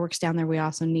have fireworks down there, we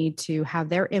also need to have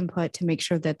their input to make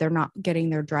sure that they're not getting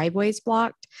their driveways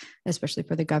blocked, especially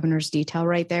for the governor's detail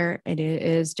right there. It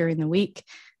is during the week,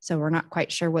 so we're not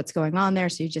quite sure what's going on there.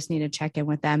 So you just need to check in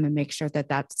with them and make sure that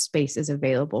that space is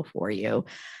available for you.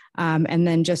 And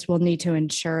then just we'll need to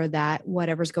ensure that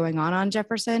whatever's going on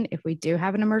Jefferson, if we do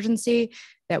have an emergency,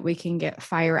 that we can get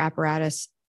fire apparatus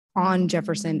on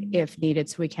Jefferson if needed,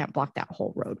 so we can't block that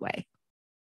whole roadway.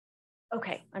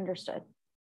 Okay, understood.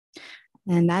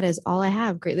 And that is all I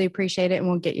have. Greatly appreciate it, and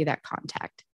we'll get you that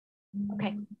contact.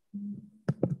 Okay.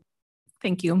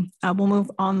 Thank you. We'll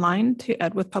move online to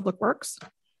Ed with Public Works.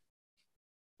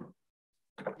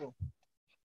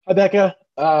 Hi, Becca.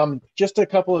 Just a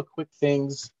couple of quick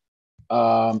things.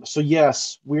 So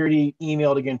yes, we already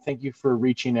emailed again. Thank you for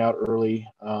reaching out early.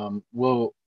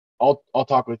 I'll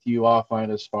talk with you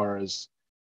offline as far as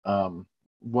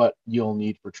what you'll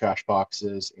need for trash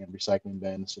boxes and recycling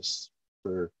bins, just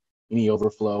for any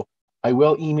overflow. I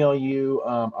will email you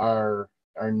our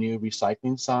new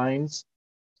recycling signs.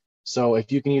 So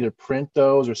if you can either print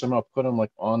those or somehow put them like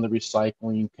on the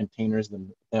recycling containers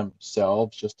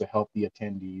themselves, just to help the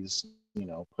attendees,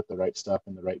 put the right stuff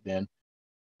in the right bin.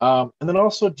 And then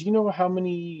also, do you know how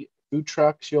many food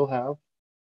trucks you'll have?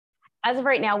 As of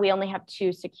right now, we only have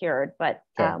 2 secured, but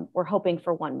Okay. We're hoping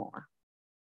for 1 more.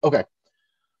 Okay.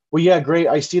 Well, yeah, great.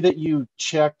 I see that you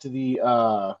checked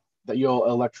that you'll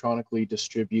electronically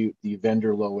distribute the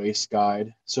vendor low waste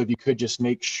guide. So if you could just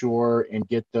make sure and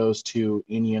get those to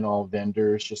any and all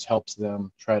vendors, just helps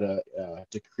them try to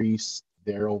decrease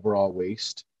their overall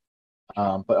waste.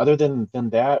 But other than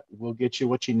that, we'll get you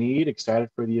what you need. Excited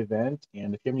for the event.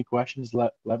 And if you have any questions,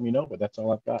 let me know, but that's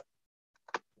all I've got.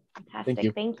 Fantastic. Thank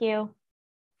you. Thank you.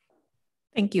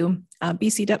 Thank you.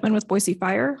 BC Detman with Boise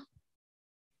Fire.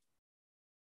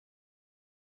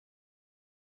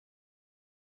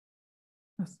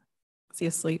 Is he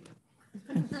asleep?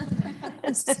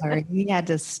 Sorry, he had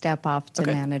to step off to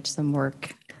manage some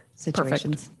work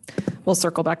situations. Perfect. We'll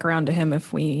circle back around to him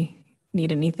if we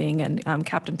need anything, and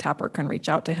Captain Tapper can reach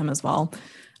out to him as well.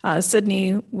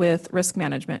 Sydney with Risk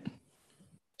Management.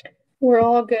 We're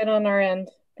all good on our end.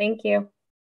 Thank you.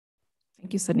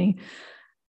 Thank you, Sydney.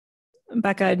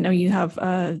 Becca, I know you have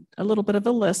a little bit of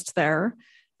a list there.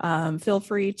 Feel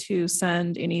free to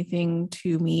send anything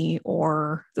to me,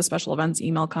 or the special events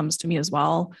email comes to me as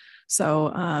well.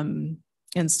 So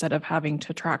instead of having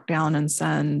to track down and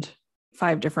send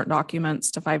 5 different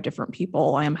documents to 5 different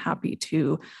people, I am happy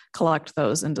to collect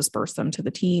those and disperse them to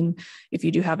the team. If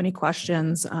you do have any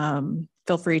questions,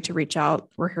 feel free to reach out.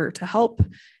 We're here to help,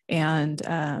 and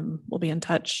we'll be in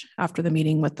touch after the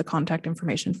meeting with the contact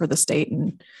information for the state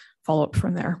and follow up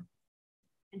from there.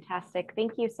 Fantastic.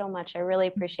 Thank you so much. I really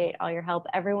appreciate all your help.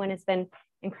 Everyone has been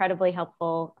incredibly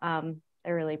helpful. I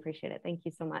really appreciate it. Thank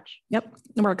you so much. Yep.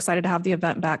 And we're excited to have the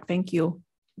event back. Thank you.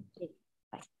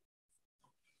 Bye.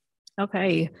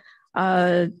 Okay.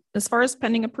 As far as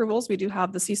pending approvals, we do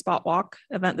have the C-Spot Walk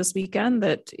event this weekend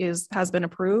that has been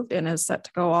approved and is set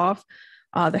to go off.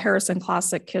 The Harrison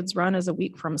Classic Kids Run is a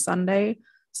week from Sunday.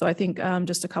 So I think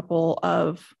just a couple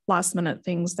of last minute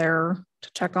things there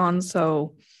to check on.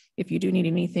 So if you do need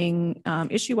anything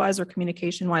issue-wise or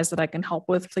communication-wise that I can help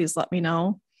with, please let me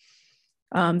know.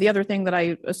 The other thing that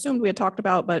I assumed we had talked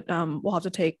about, but we'll have to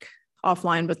take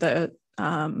offline, but the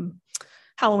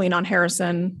Halloween on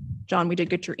Harrison. John, we did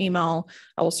get your email.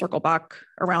 I will circle back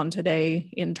around today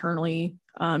internally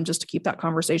just to keep that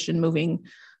conversation moving.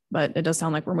 But it does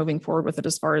sound like we're moving forward with it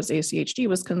as far as ACHD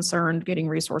was concerned, getting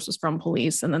resources from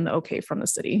police and then the okay from the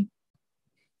city.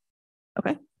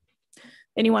 Okay.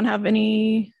 Anyone have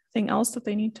anything else that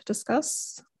they need to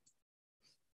discuss?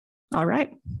 All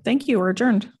right. Thank you. We're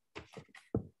adjourned.